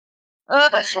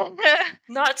 Uh,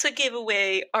 not to give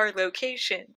away our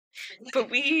location, but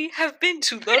we have been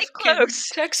to pretty Lufkin, close.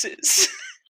 Texas.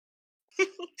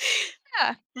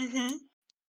 Yeah. Mm-hmm.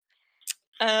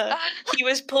 Uh, He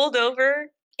was pulled over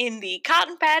in the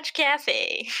Cotton Patch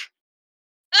Cafe.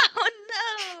 oh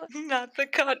no. Not the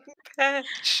Cotton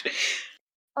Patch.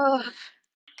 Oh,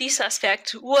 The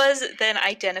suspect was then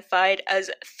identified as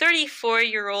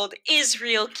 34-year-old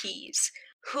Israel Keys.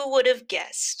 Who would have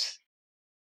guessed?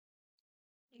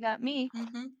 you got me.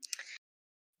 Mm-hmm.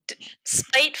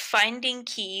 Despite finding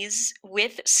Keys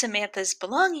with Samantha's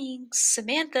belongings,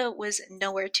 Samantha was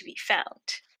nowhere to be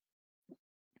found.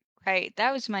 Right,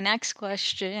 that was my next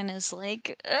question is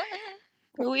like,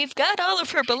 we've got all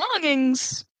of her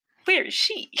belongings. Where is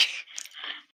she?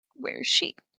 Where is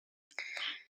she?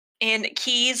 And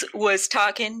Keys was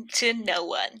talking to no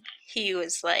one. He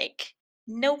was like,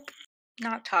 nope,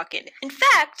 not talking. In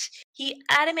fact, he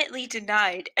adamantly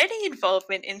denied any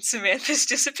involvement in Samantha's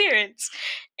disappearance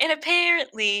and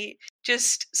apparently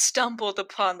just stumbled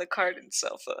upon the card and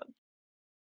cell phone.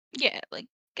 Yeah, like,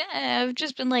 I've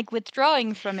just been like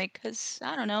withdrawing from it because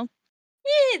I don't know.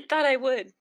 Thought I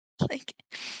would. Like,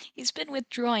 he's been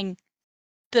withdrawing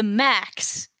the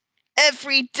max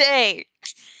every day.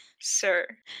 Sir.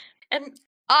 And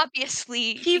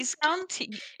Obviously, if you he's found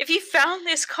guilty. if you found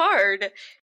this card,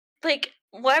 like,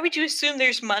 why would you assume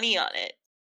there's money on it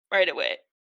right away?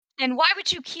 And why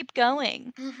would you keep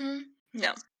going? Mm-hmm.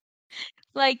 No.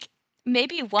 Like,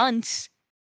 maybe once,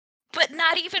 but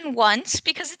not even once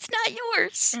because it's not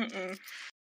yours. Mm-mm.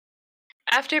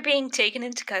 After being taken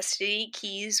into custody,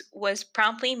 Keys was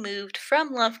promptly moved from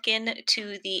Lufkin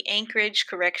to the Anchorage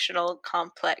Correctional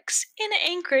Complex in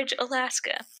Anchorage,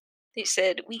 Alaska. They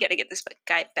said, we gotta get this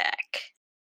guy back.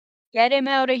 Get him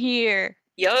out of here.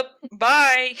 Yup,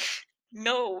 bye.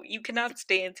 No, you cannot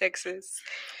stay in Texas.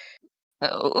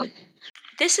 Oh.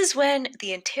 This is when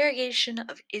the interrogation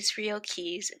of Israel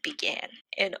Keys began.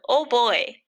 And oh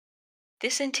boy,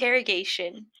 this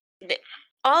interrogation,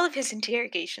 all of his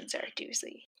interrogations are a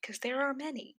doozy, because there are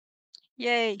many.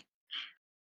 Yay.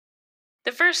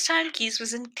 The first time Keys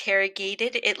was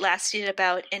interrogated, it lasted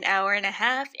about an hour and a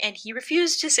half, and he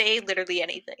refused to say literally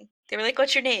anything. They were like,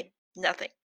 what's your name? Nothing.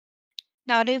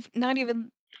 Not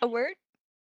even a word?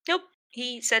 Nope,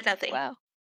 he said nothing. Wow.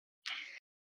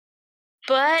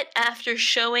 But after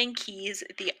showing Keys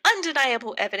the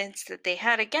undeniable evidence that they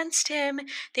had against him,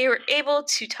 they were able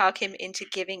to talk him into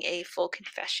giving a full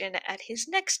confession at his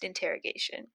next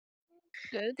interrogation.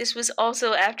 Good. This was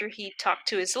also after he talked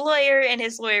to his lawyer, and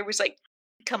his lawyer was like,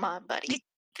 come on, buddy.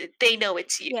 They know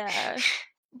it's you. Yeah.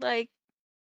 Like,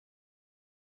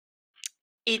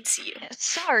 It's you.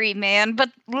 sorry, man, but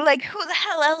like, who the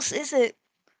hell else is it?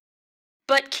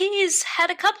 But Keys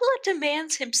had a couple of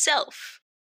demands himself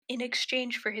in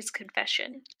exchange for his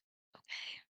confession.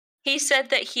 He said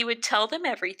that he would tell them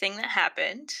everything that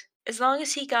happened as long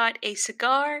as he got a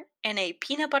cigar and a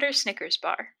peanut butter Snickers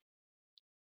bar.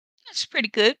 That's pretty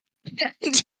good.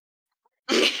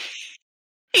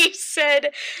 He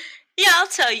said, yeah, I'll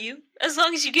tell you, as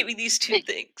long as you give me these two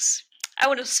things. I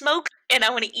want to smoke and I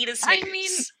want to eat a Snickers. I mean,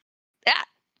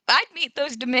 I'd meet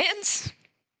those demands.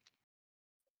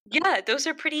 Yeah, those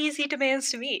are pretty easy demands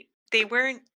to meet. They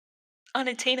weren't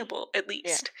unattainable, at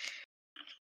least.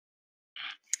 Yeah.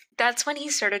 That's when he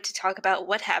started to talk about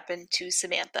what happened to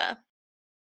Samantha.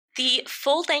 The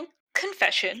full-length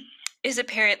confession is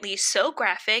apparently so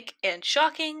graphic and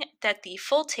shocking that the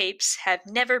full tapes have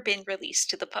never been released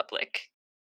to the public.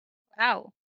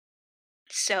 Wow.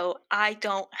 So I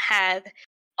don't have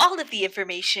all of the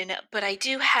information, but I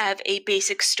do have a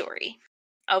basic story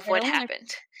of what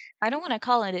happened. I don't want to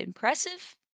call it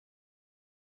impressive,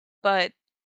 but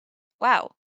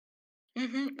wow.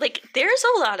 Mm-hmm. Like, there's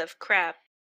a lot of crap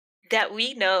that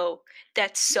we know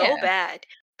that's so bad.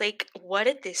 Like, what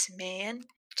did this man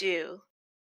do?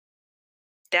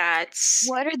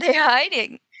 What are they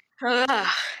hiding?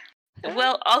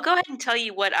 Well, I'll go ahead and tell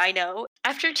you what I know.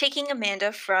 After taking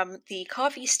Amanda from the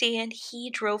coffee stand, he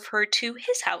drove her to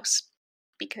his house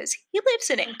because he lives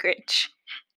in Anchorage,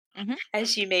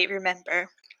 as you may remember.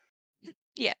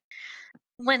 Yeah.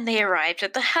 When they arrived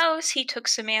at the house, he took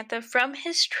Samantha from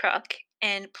his truck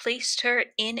and placed her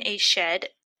in a shed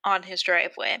on his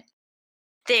driveway.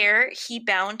 There, he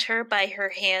bound her by her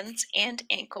hands and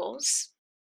ankles.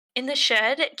 In the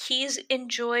shed,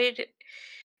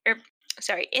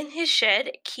 in his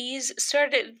shed, Keys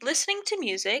started listening to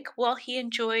music while he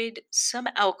enjoyed some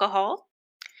alcohol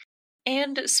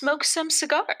and smoked some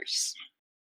cigars.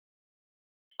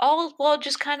 All while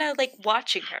just kind of like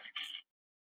watching her.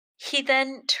 He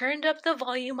then turned up the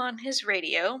volume on his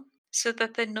radio so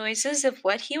that the noises of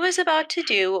what he was about to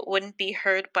do wouldn't be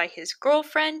heard by his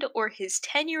girlfriend or his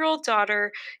 10-year-old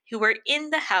daughter, who were in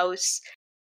the house,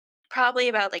 probably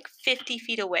about like 50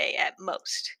 feet away at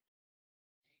most.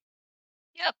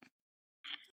 Yep.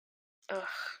 Ugh.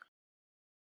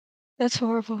 That's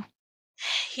horrible.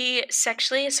 He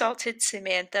sexually assaulted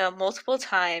Samantha multiple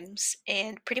times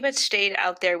and pretty much stayed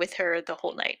out there with her the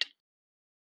whole night.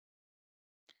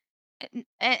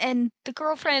 And the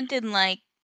girlfriend didn't, like,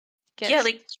 get Yeah,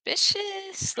 like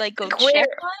suspicious? Like, go check where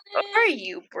on are it?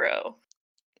 you, bro?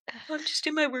 I'm just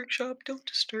in my workshop. Don't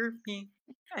disturb me.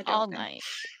 I All don't know. night.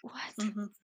 What? Hmm.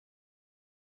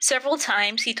 Several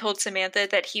times he told Samantha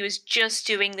that he was just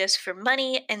doing this for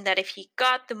money and that if he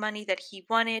got the money that he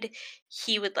wanted,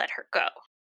 he would let her go.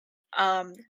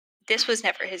 Um, this was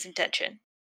never his intention.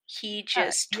 He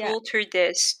just Yeah. told her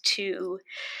this to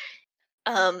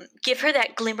give her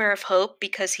that glimmer of hope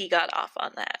because he got off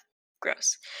on that.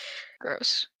 Gross.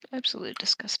 Gross. Absolutely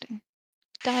disgusting.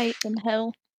 Die in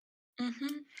hell. Hmm.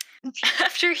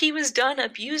 After he was done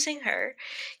abusing her,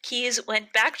 Keyes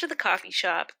went back to the coffee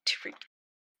shop to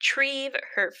retrieve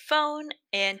her phone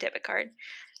and debit card.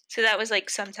 So that was like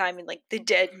sometime in like the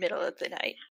dead middle of the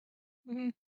night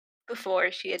Mhm.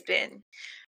 before she had been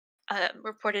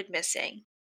reported missing.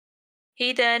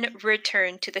 He then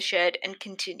returned to the shed and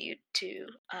continued to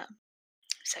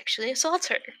sexually assault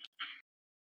her.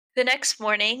 The next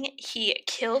morning, he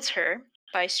killed her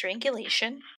by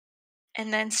strangulation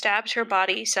and then stabbed her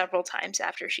body several times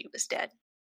after she was dead.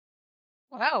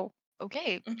 Wow.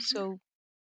 Okay. Hmm. So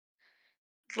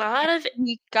A lot of.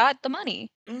 he got the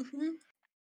money. Hmm.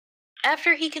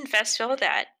 After he confessed all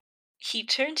that, he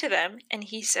turned to them and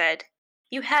he said,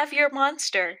 "You have your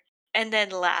monster," and then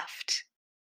laughed.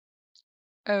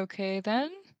 Okay,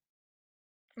 then.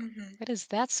 Hmm. What is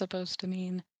that supposed to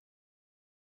mean?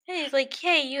 Hey, like,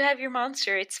 hey, you have your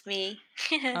monster. It's me.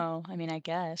 Oh, I mean, I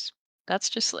guess. That's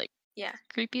just, like, Yeah.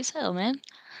 creepy as hell, man.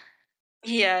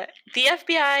 Yeah. The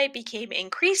FBI became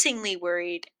increasingly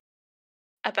worried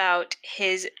about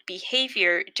his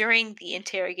behavior during the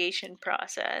interrogation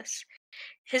process.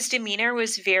 His demeanor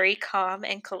was very calm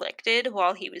and collected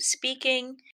while he was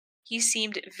speaking. He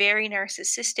seemed very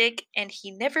narcissistic and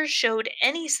he never showed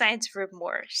any signs of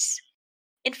remorse.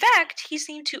 In fact, he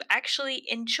seemed to actually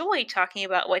enjoy talking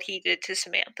about what he did to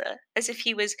Samantha, as if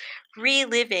he was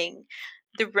reliving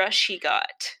the rush he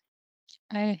got.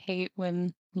 I hate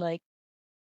when, like,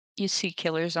 you see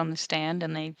killers on the stand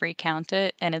and they recount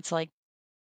it, and it's like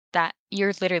that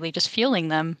you're literally just feeling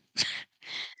them.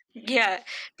 Yeah,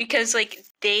 because like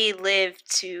they live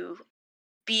to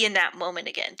be in that moment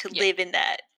again, to Yeah. live in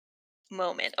that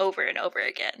moment over and over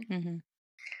again. Hmm.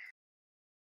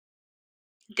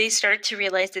 They started to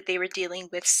realize that they were dealing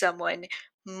with someone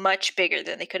much bigger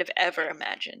than they could have ever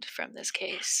imagined from this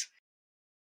case.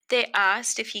 They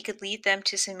asked if he could lead them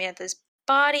to Samantha's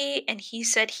body, and he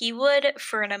said he would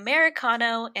for an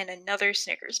Americano and another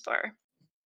Snickers bar.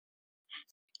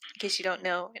 In case you don't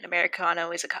know, an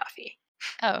Americano is a coffee.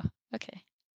 Oh, okay.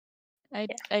 Yeah,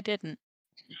 I didn't.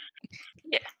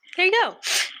 yeah. There you go.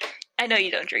 I know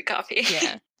you don't drink coffee.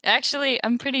 Yeah. Actually,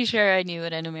 I'm pretty sure I knew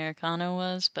what an Americano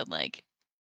was, but like,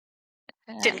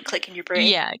 uh, Didn't click in your brain.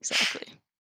 yeah, exactly.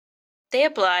 They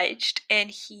obliged,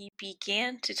 and he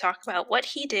began to talk about what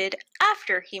he did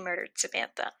after he murdered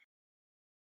Samantha.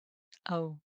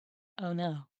 Oh, oh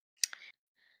no.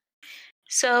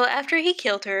 So after he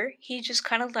killed her, he just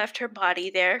kind of left her body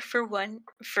there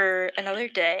for another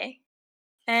day.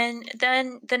 And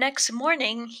then the next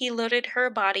morning, he loaded her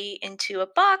body into a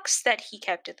box that he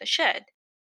kept in the shed.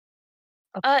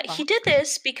 A He box? did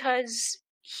this because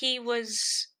he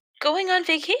was going on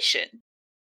vacation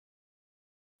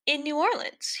in New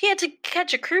Orleans. He had to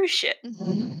catch a cruise ship.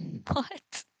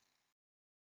 What?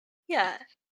 Yeah.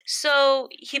 So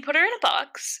he put her in a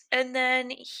box and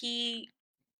then he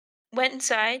went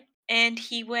inside and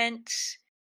he went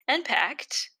and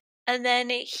packed. And then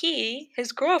he,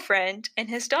 his girlfriend, and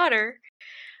his daughter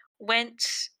went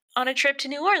on a trip to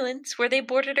New Orleans where they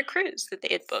boarded a cruise that they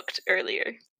had booked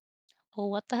earlier. Well,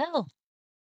 what the hell?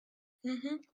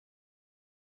 Hmm.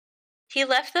 He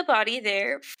left the body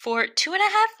there for 2.5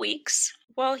 weeks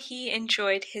while he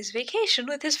enjoyed his vacation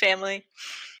with his family.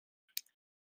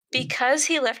 Because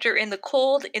he left her in the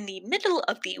cold in the middle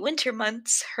of the winter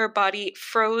months, her body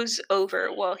froze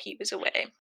over while he was away.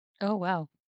 Oh, wow.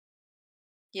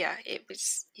 Yeah, it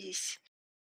was.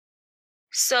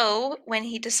 So, when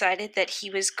he decided that he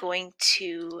was going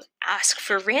to ask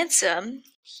for ransom,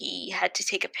 he had to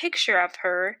take a picture of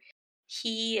her.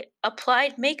 He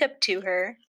applied makeup to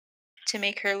her to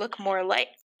make her look more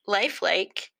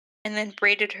lifelike, and then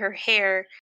braided her hair.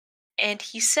 And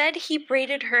he said he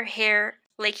braided her hair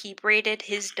like he braided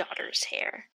his daughter's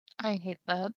hair. I hate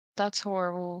that. That's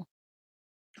horrible.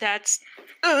 That's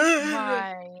ugh,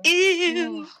 Why? Ugh.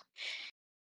 ew.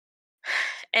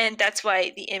 And that's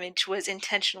why the image was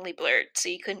intentionally blurred, so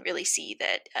you couldn't really see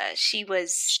that she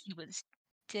was She was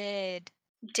dead.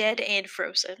 dead and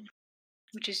frozen,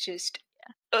 which is just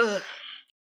ugh.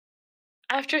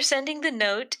 After sending the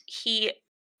note, he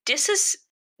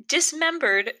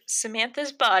dismembered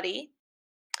Samantha's body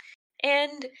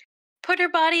and put her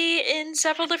body in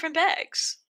several different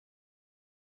bags.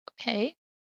 Okay.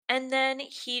 And then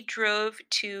he drove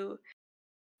to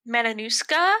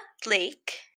Matanuska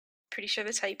Lake. Pretty sure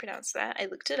that's how you pronounce that. I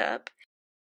looked it up.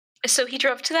 So he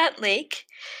drove to that lake,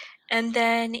 and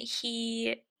then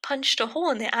he punched a hole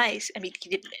in the ice. I mean, he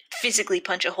didn't physically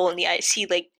punch a hole in the ice. He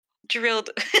like drilled.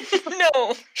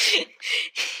 No,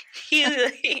 he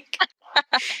like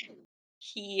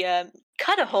he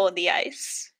cut a hole in the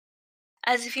ice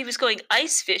as if he was going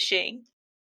ice fishing,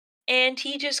 and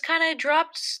he just kind of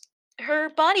dropped her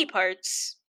body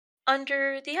parts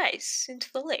under the ice into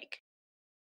the lake.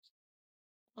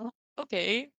 Oh,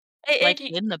 okay. And, Like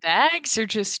in the bags or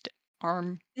just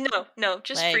arm, no,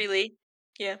 just leg? freely.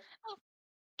 Yeah. Oh,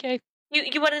 okay.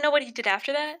 You want to know what he did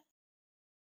after that?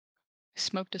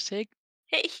 Smoked a cig.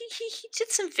 He did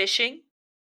some fishing,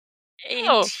 and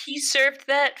Oh, he served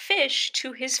that fish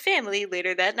to his family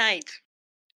later that night.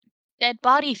 dead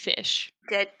body fish.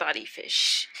 Dead body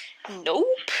fish.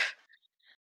 Nope.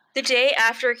 The day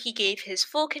after he gave his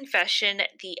full confession,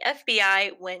 the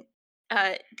FBI went.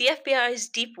 The FBI's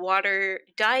deep water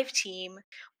dive team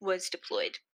was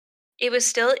deployed. It was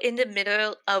still in the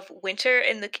middle of winter,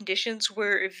 and the conditions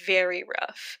were very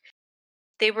rough.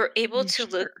 They were able I'm to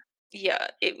look. sure. Yeah,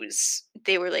 it was.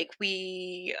 They were like,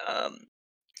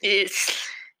 it's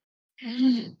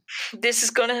this is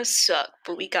gonna suck,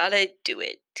 but we gotta do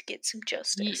it to get some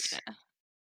justice. Yeah,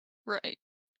 right.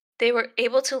 They were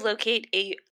able to locate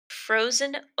a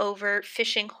frozen over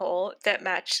fishing hole that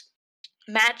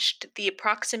matched the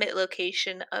approximate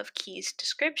location of Key's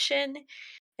description,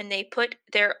 and they put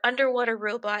their underwater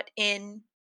robot in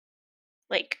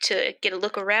like to get a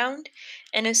look around,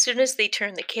 and as soon as they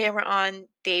turned the camera on,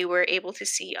 they were able to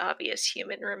see obvious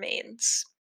human remains.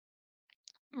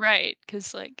 Right,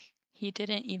 because like he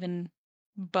didn't even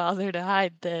bother to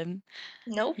hide them.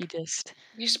 He Nope, just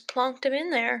you just plonked him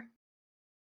in there.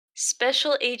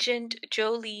 Special Agent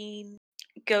Jolene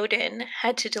Godin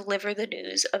had to deliver the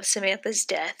news of Samantha's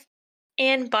death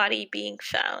and body being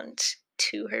found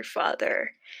to her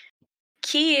father.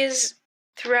 Keyes,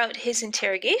 throughout his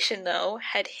interrogation, though,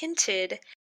 had hinted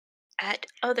at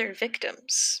other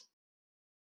victims.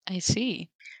 I see.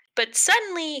 But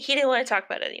suddenly, he didn't want to talk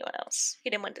about anyone else. He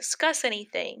didn't want to discuss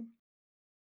anything.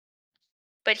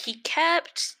 But he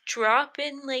kept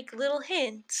dropping, like, little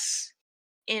hints.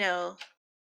 You know,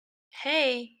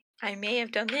 hey, I may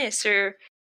have done this, or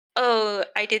oh,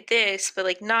 I did this, but,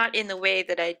 like, not in the way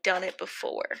that I'd done it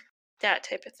before. That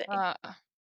type of thing.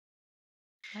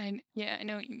 Yeah, I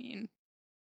know what you mean.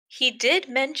 He did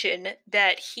mention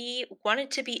that he wanted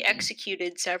to be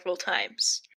executed several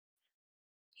times.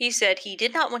 He said he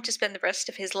did not want to spend the rest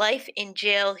of his life in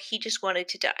jail, he just wanted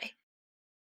to die.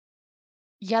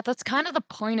 Yeah, that's kind of the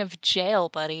point of jail,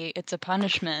 buddy. It's a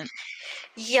punishment.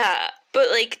 Yeah, but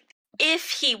like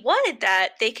if he wanted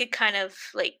that, they could kind of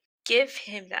like give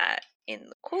him that in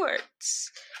the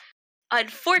courts. Yeah.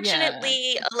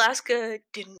 Unfortunately, Alaska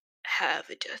didn't have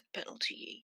a death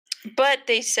penalty. But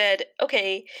they said,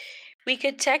 okay, we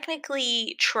could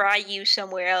technically try you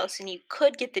somewhere else and you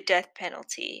could get the death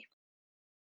penalty.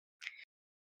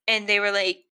 And they were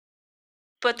like,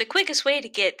 but the quickest way to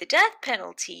get the death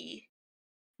penalty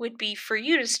would be for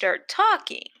you to start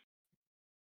talking.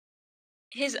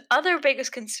 His other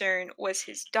biggest concern was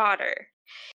his daughter.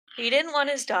 He didn't want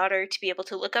his daughter to be able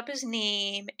to look up his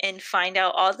name and find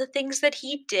out all the things that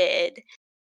he did.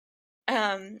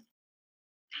 Um,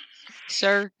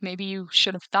 Sir, maybe you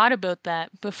should have thought about that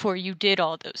before you did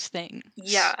all those things.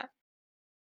 yeah.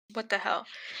 What the hell?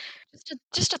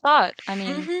 Just a thought. I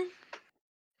mean, Hmm.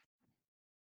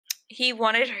 He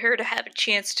wanted her to have a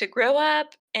chance to grow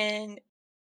up, and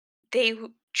they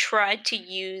tried to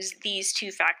use these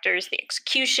two factors, the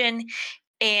execution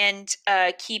and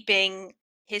keeping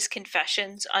his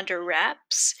confessions under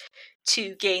wraps,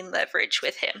 to gain leverage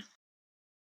with him.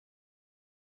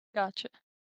 gotcha.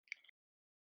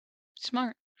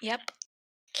 Smart. Yep.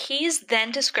 Keyes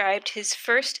then described his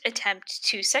first attempt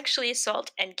to sexually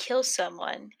assault and kill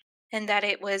someone, and that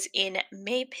it was in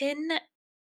Maypin,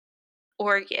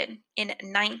 Oregon in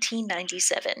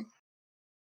 1997.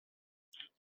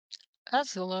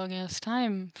 That's a long ass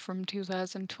time from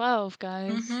 2012,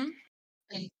 guys. Mm-hmm.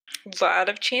 Like, Lot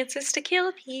of chances to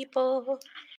kill people.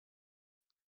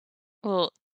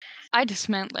 well, I just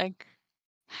meant like,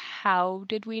 how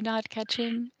did we not catch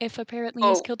him if apparently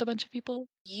he's Oh, killed a bunch of people?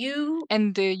 you.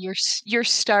 And you're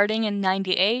starting in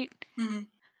 98, Mhm.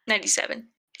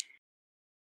 97.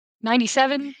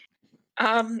 97?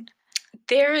 Um,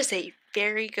 there is a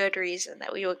very good reason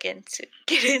that we will get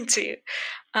into.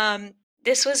 Um,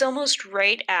 this was almost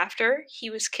right after he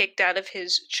was kicked out of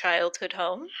his childhood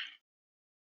home.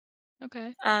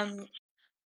 Okay. Um,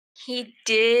 he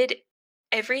did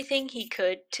everything he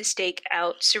could to stake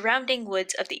out surrounding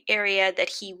woods of the area that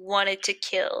he wanted to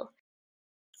kill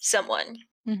someone.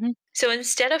 Mm-hmm. So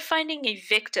instead of finding a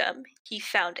victim, he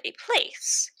found a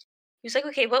place. He was like,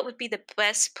 okay, what would be the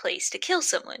best place to kill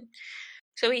someone?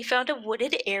 So he found a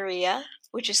wooded area,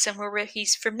 which is somewhere where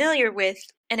he's familiar with,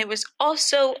 and it was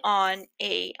also on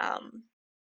a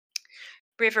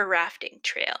river rafting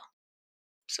trail.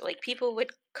 So like people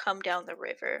would come down the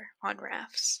river on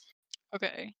rafts.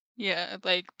 Okay. Yeah,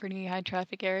 like pretty high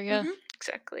traffic area.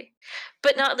 Exactly,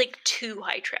 but not like too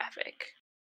high traffic.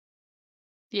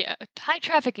 Yeah, high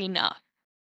traffic enough.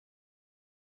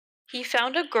 He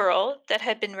found a girl that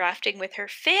had been rafting with her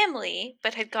family,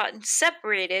 but had gotten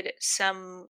separated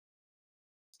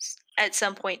at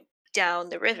some point down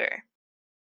the river.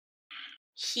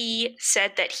 He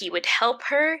said that he would help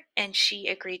her, and she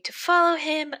agreed to follow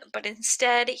him, but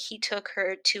instead he took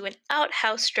her to an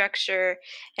outhouse structure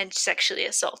and sexually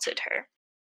assaulted her.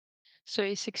 So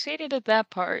he succeeded at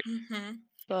that part, Mm-hmm.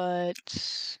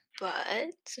 but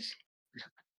But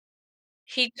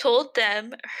he told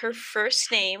them her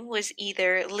first name was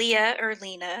either Leah or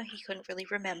Lena. He couldn't really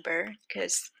remember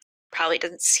because probably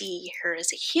doesn't see her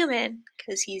as a human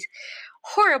because he's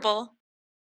horrible.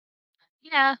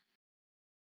 yeah.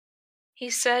 He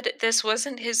said this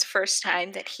wasn't his first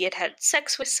time that he had had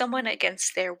sex with someone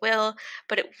against their will,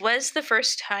 but it was the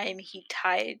first time he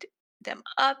tied them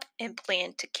up and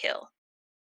planned to kill.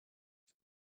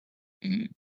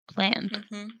 Planned.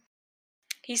 hmm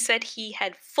He said he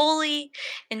had fully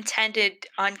intended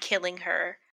on killing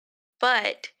her,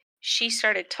 but she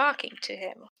started talking to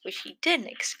him, which he didn't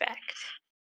expect.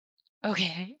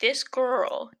 Okay. This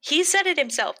girl, he said it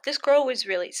himself, this girl was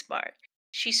really smart.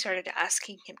 She started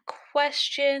asking him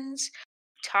questions,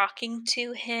 talking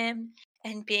to him,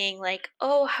 and being like,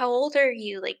 "Oh, how old are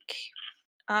you?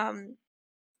 Um,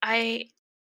 I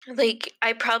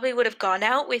I probably would have gone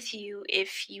out with you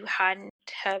if you hadn't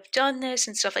have done this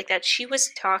and stuff like that." She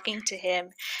was talking to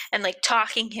him and like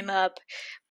talking him up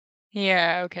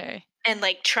Yeah, okay. and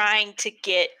like trying to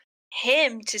get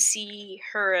him to see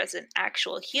her as an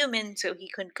actual human so he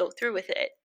couldn't go through with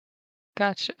it.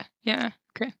 Gotcha. Yeah,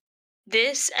 okay.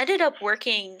 This ended up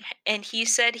working, and he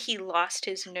said he lost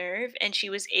his nerve, and she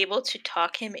was able to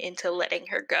talk him into letting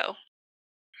her go.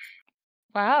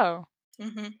 Wow.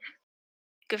 hmm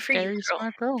Good for you, Very girl.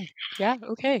 smart girl. Yeah,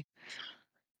 okay.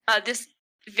 This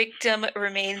victim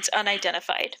remains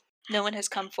unidentified. No one has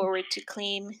come forward to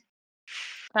claim.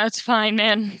 That's fine,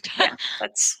 man. Yeah,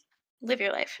 let's live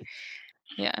your life.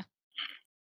 Yeah.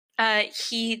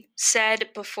 He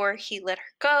said before he let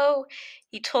her go,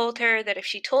 he told her that if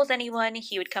she told anyone,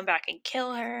 he would come back and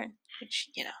kill her. Which,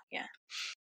 yeah.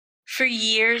 For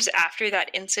years after that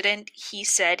incident, he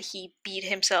said he beat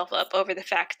himself up over the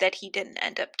fact that he didn't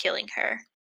end up killing her.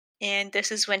 And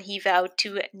this is when he vowed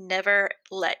to never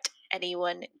let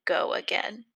anyone go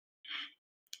again.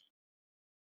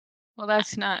 Well,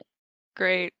 that's not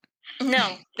great.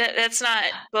 No, that's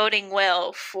not boding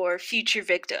well for future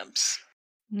victims.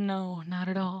 No, not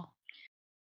at all.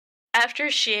 After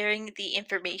sharing the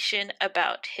information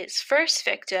about his first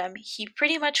victim, he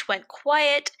pretty much went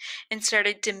quiet and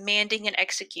started demanding an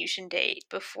execution date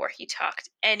before he talked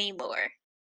anymore.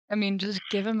 I mean, just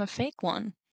give him a fake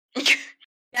one.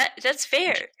 That's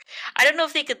fair. I don't know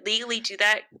if they could legally do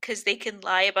that because they can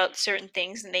lie about certain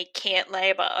things and they can't lie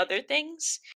about other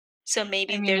things. So I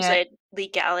maybe mean, there's yeah, a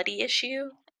legality issue.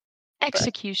 But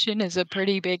execution is a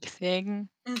pretty big thing,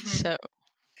 Mhm. so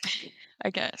I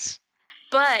guess.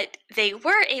 But they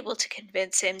were able to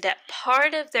convince him that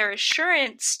part of their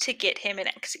assurance to get him an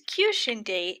execution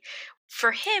date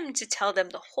for him to tell them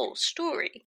the whole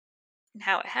story and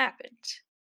how it happened.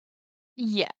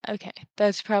 Yeah, okay.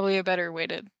 That's probably a better way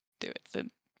to do it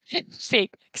than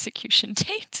fake execution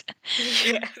date.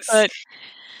 Yes. But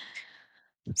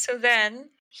So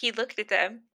then he looked at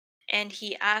them and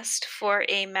he asked for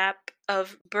a map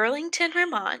of Burlington,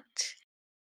 Vermont.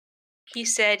 He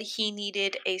said he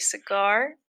needed a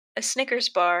cigar, a Snickers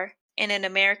bar, and an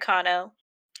Americano,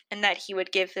 and that he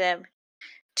would give them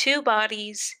two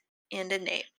bodies and a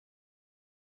name.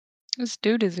 This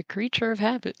dude is a creature of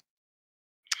habit.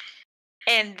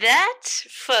 And that,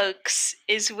 folks,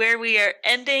 is where we are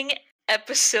ending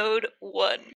episode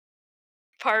 1.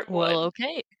 Part 1. Well,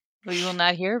 okay. We will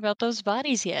not hear about those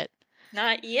bodies yet.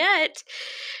 Not yet.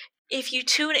 If you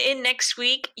tune in next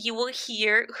week, you will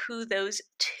hear who those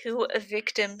 2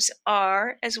 victims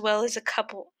are, as well as a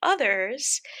couple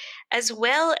others, as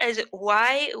well as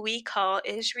why we call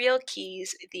Israel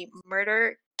Keys the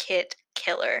murder kit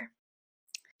killer.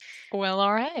 Well,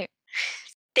 all right.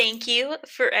 Thank you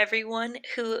for everyone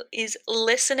who is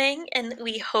listening, and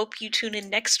we hope you tune in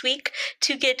next week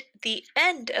to get the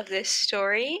end of this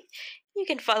story. You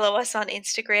can follow us on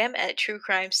Instagram at True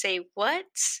Crime Say What,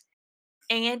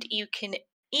 and you can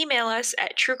email us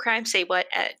at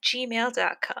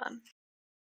truecrimesaywhat@gmail.com.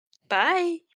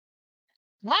 Bye!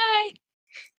 Bye!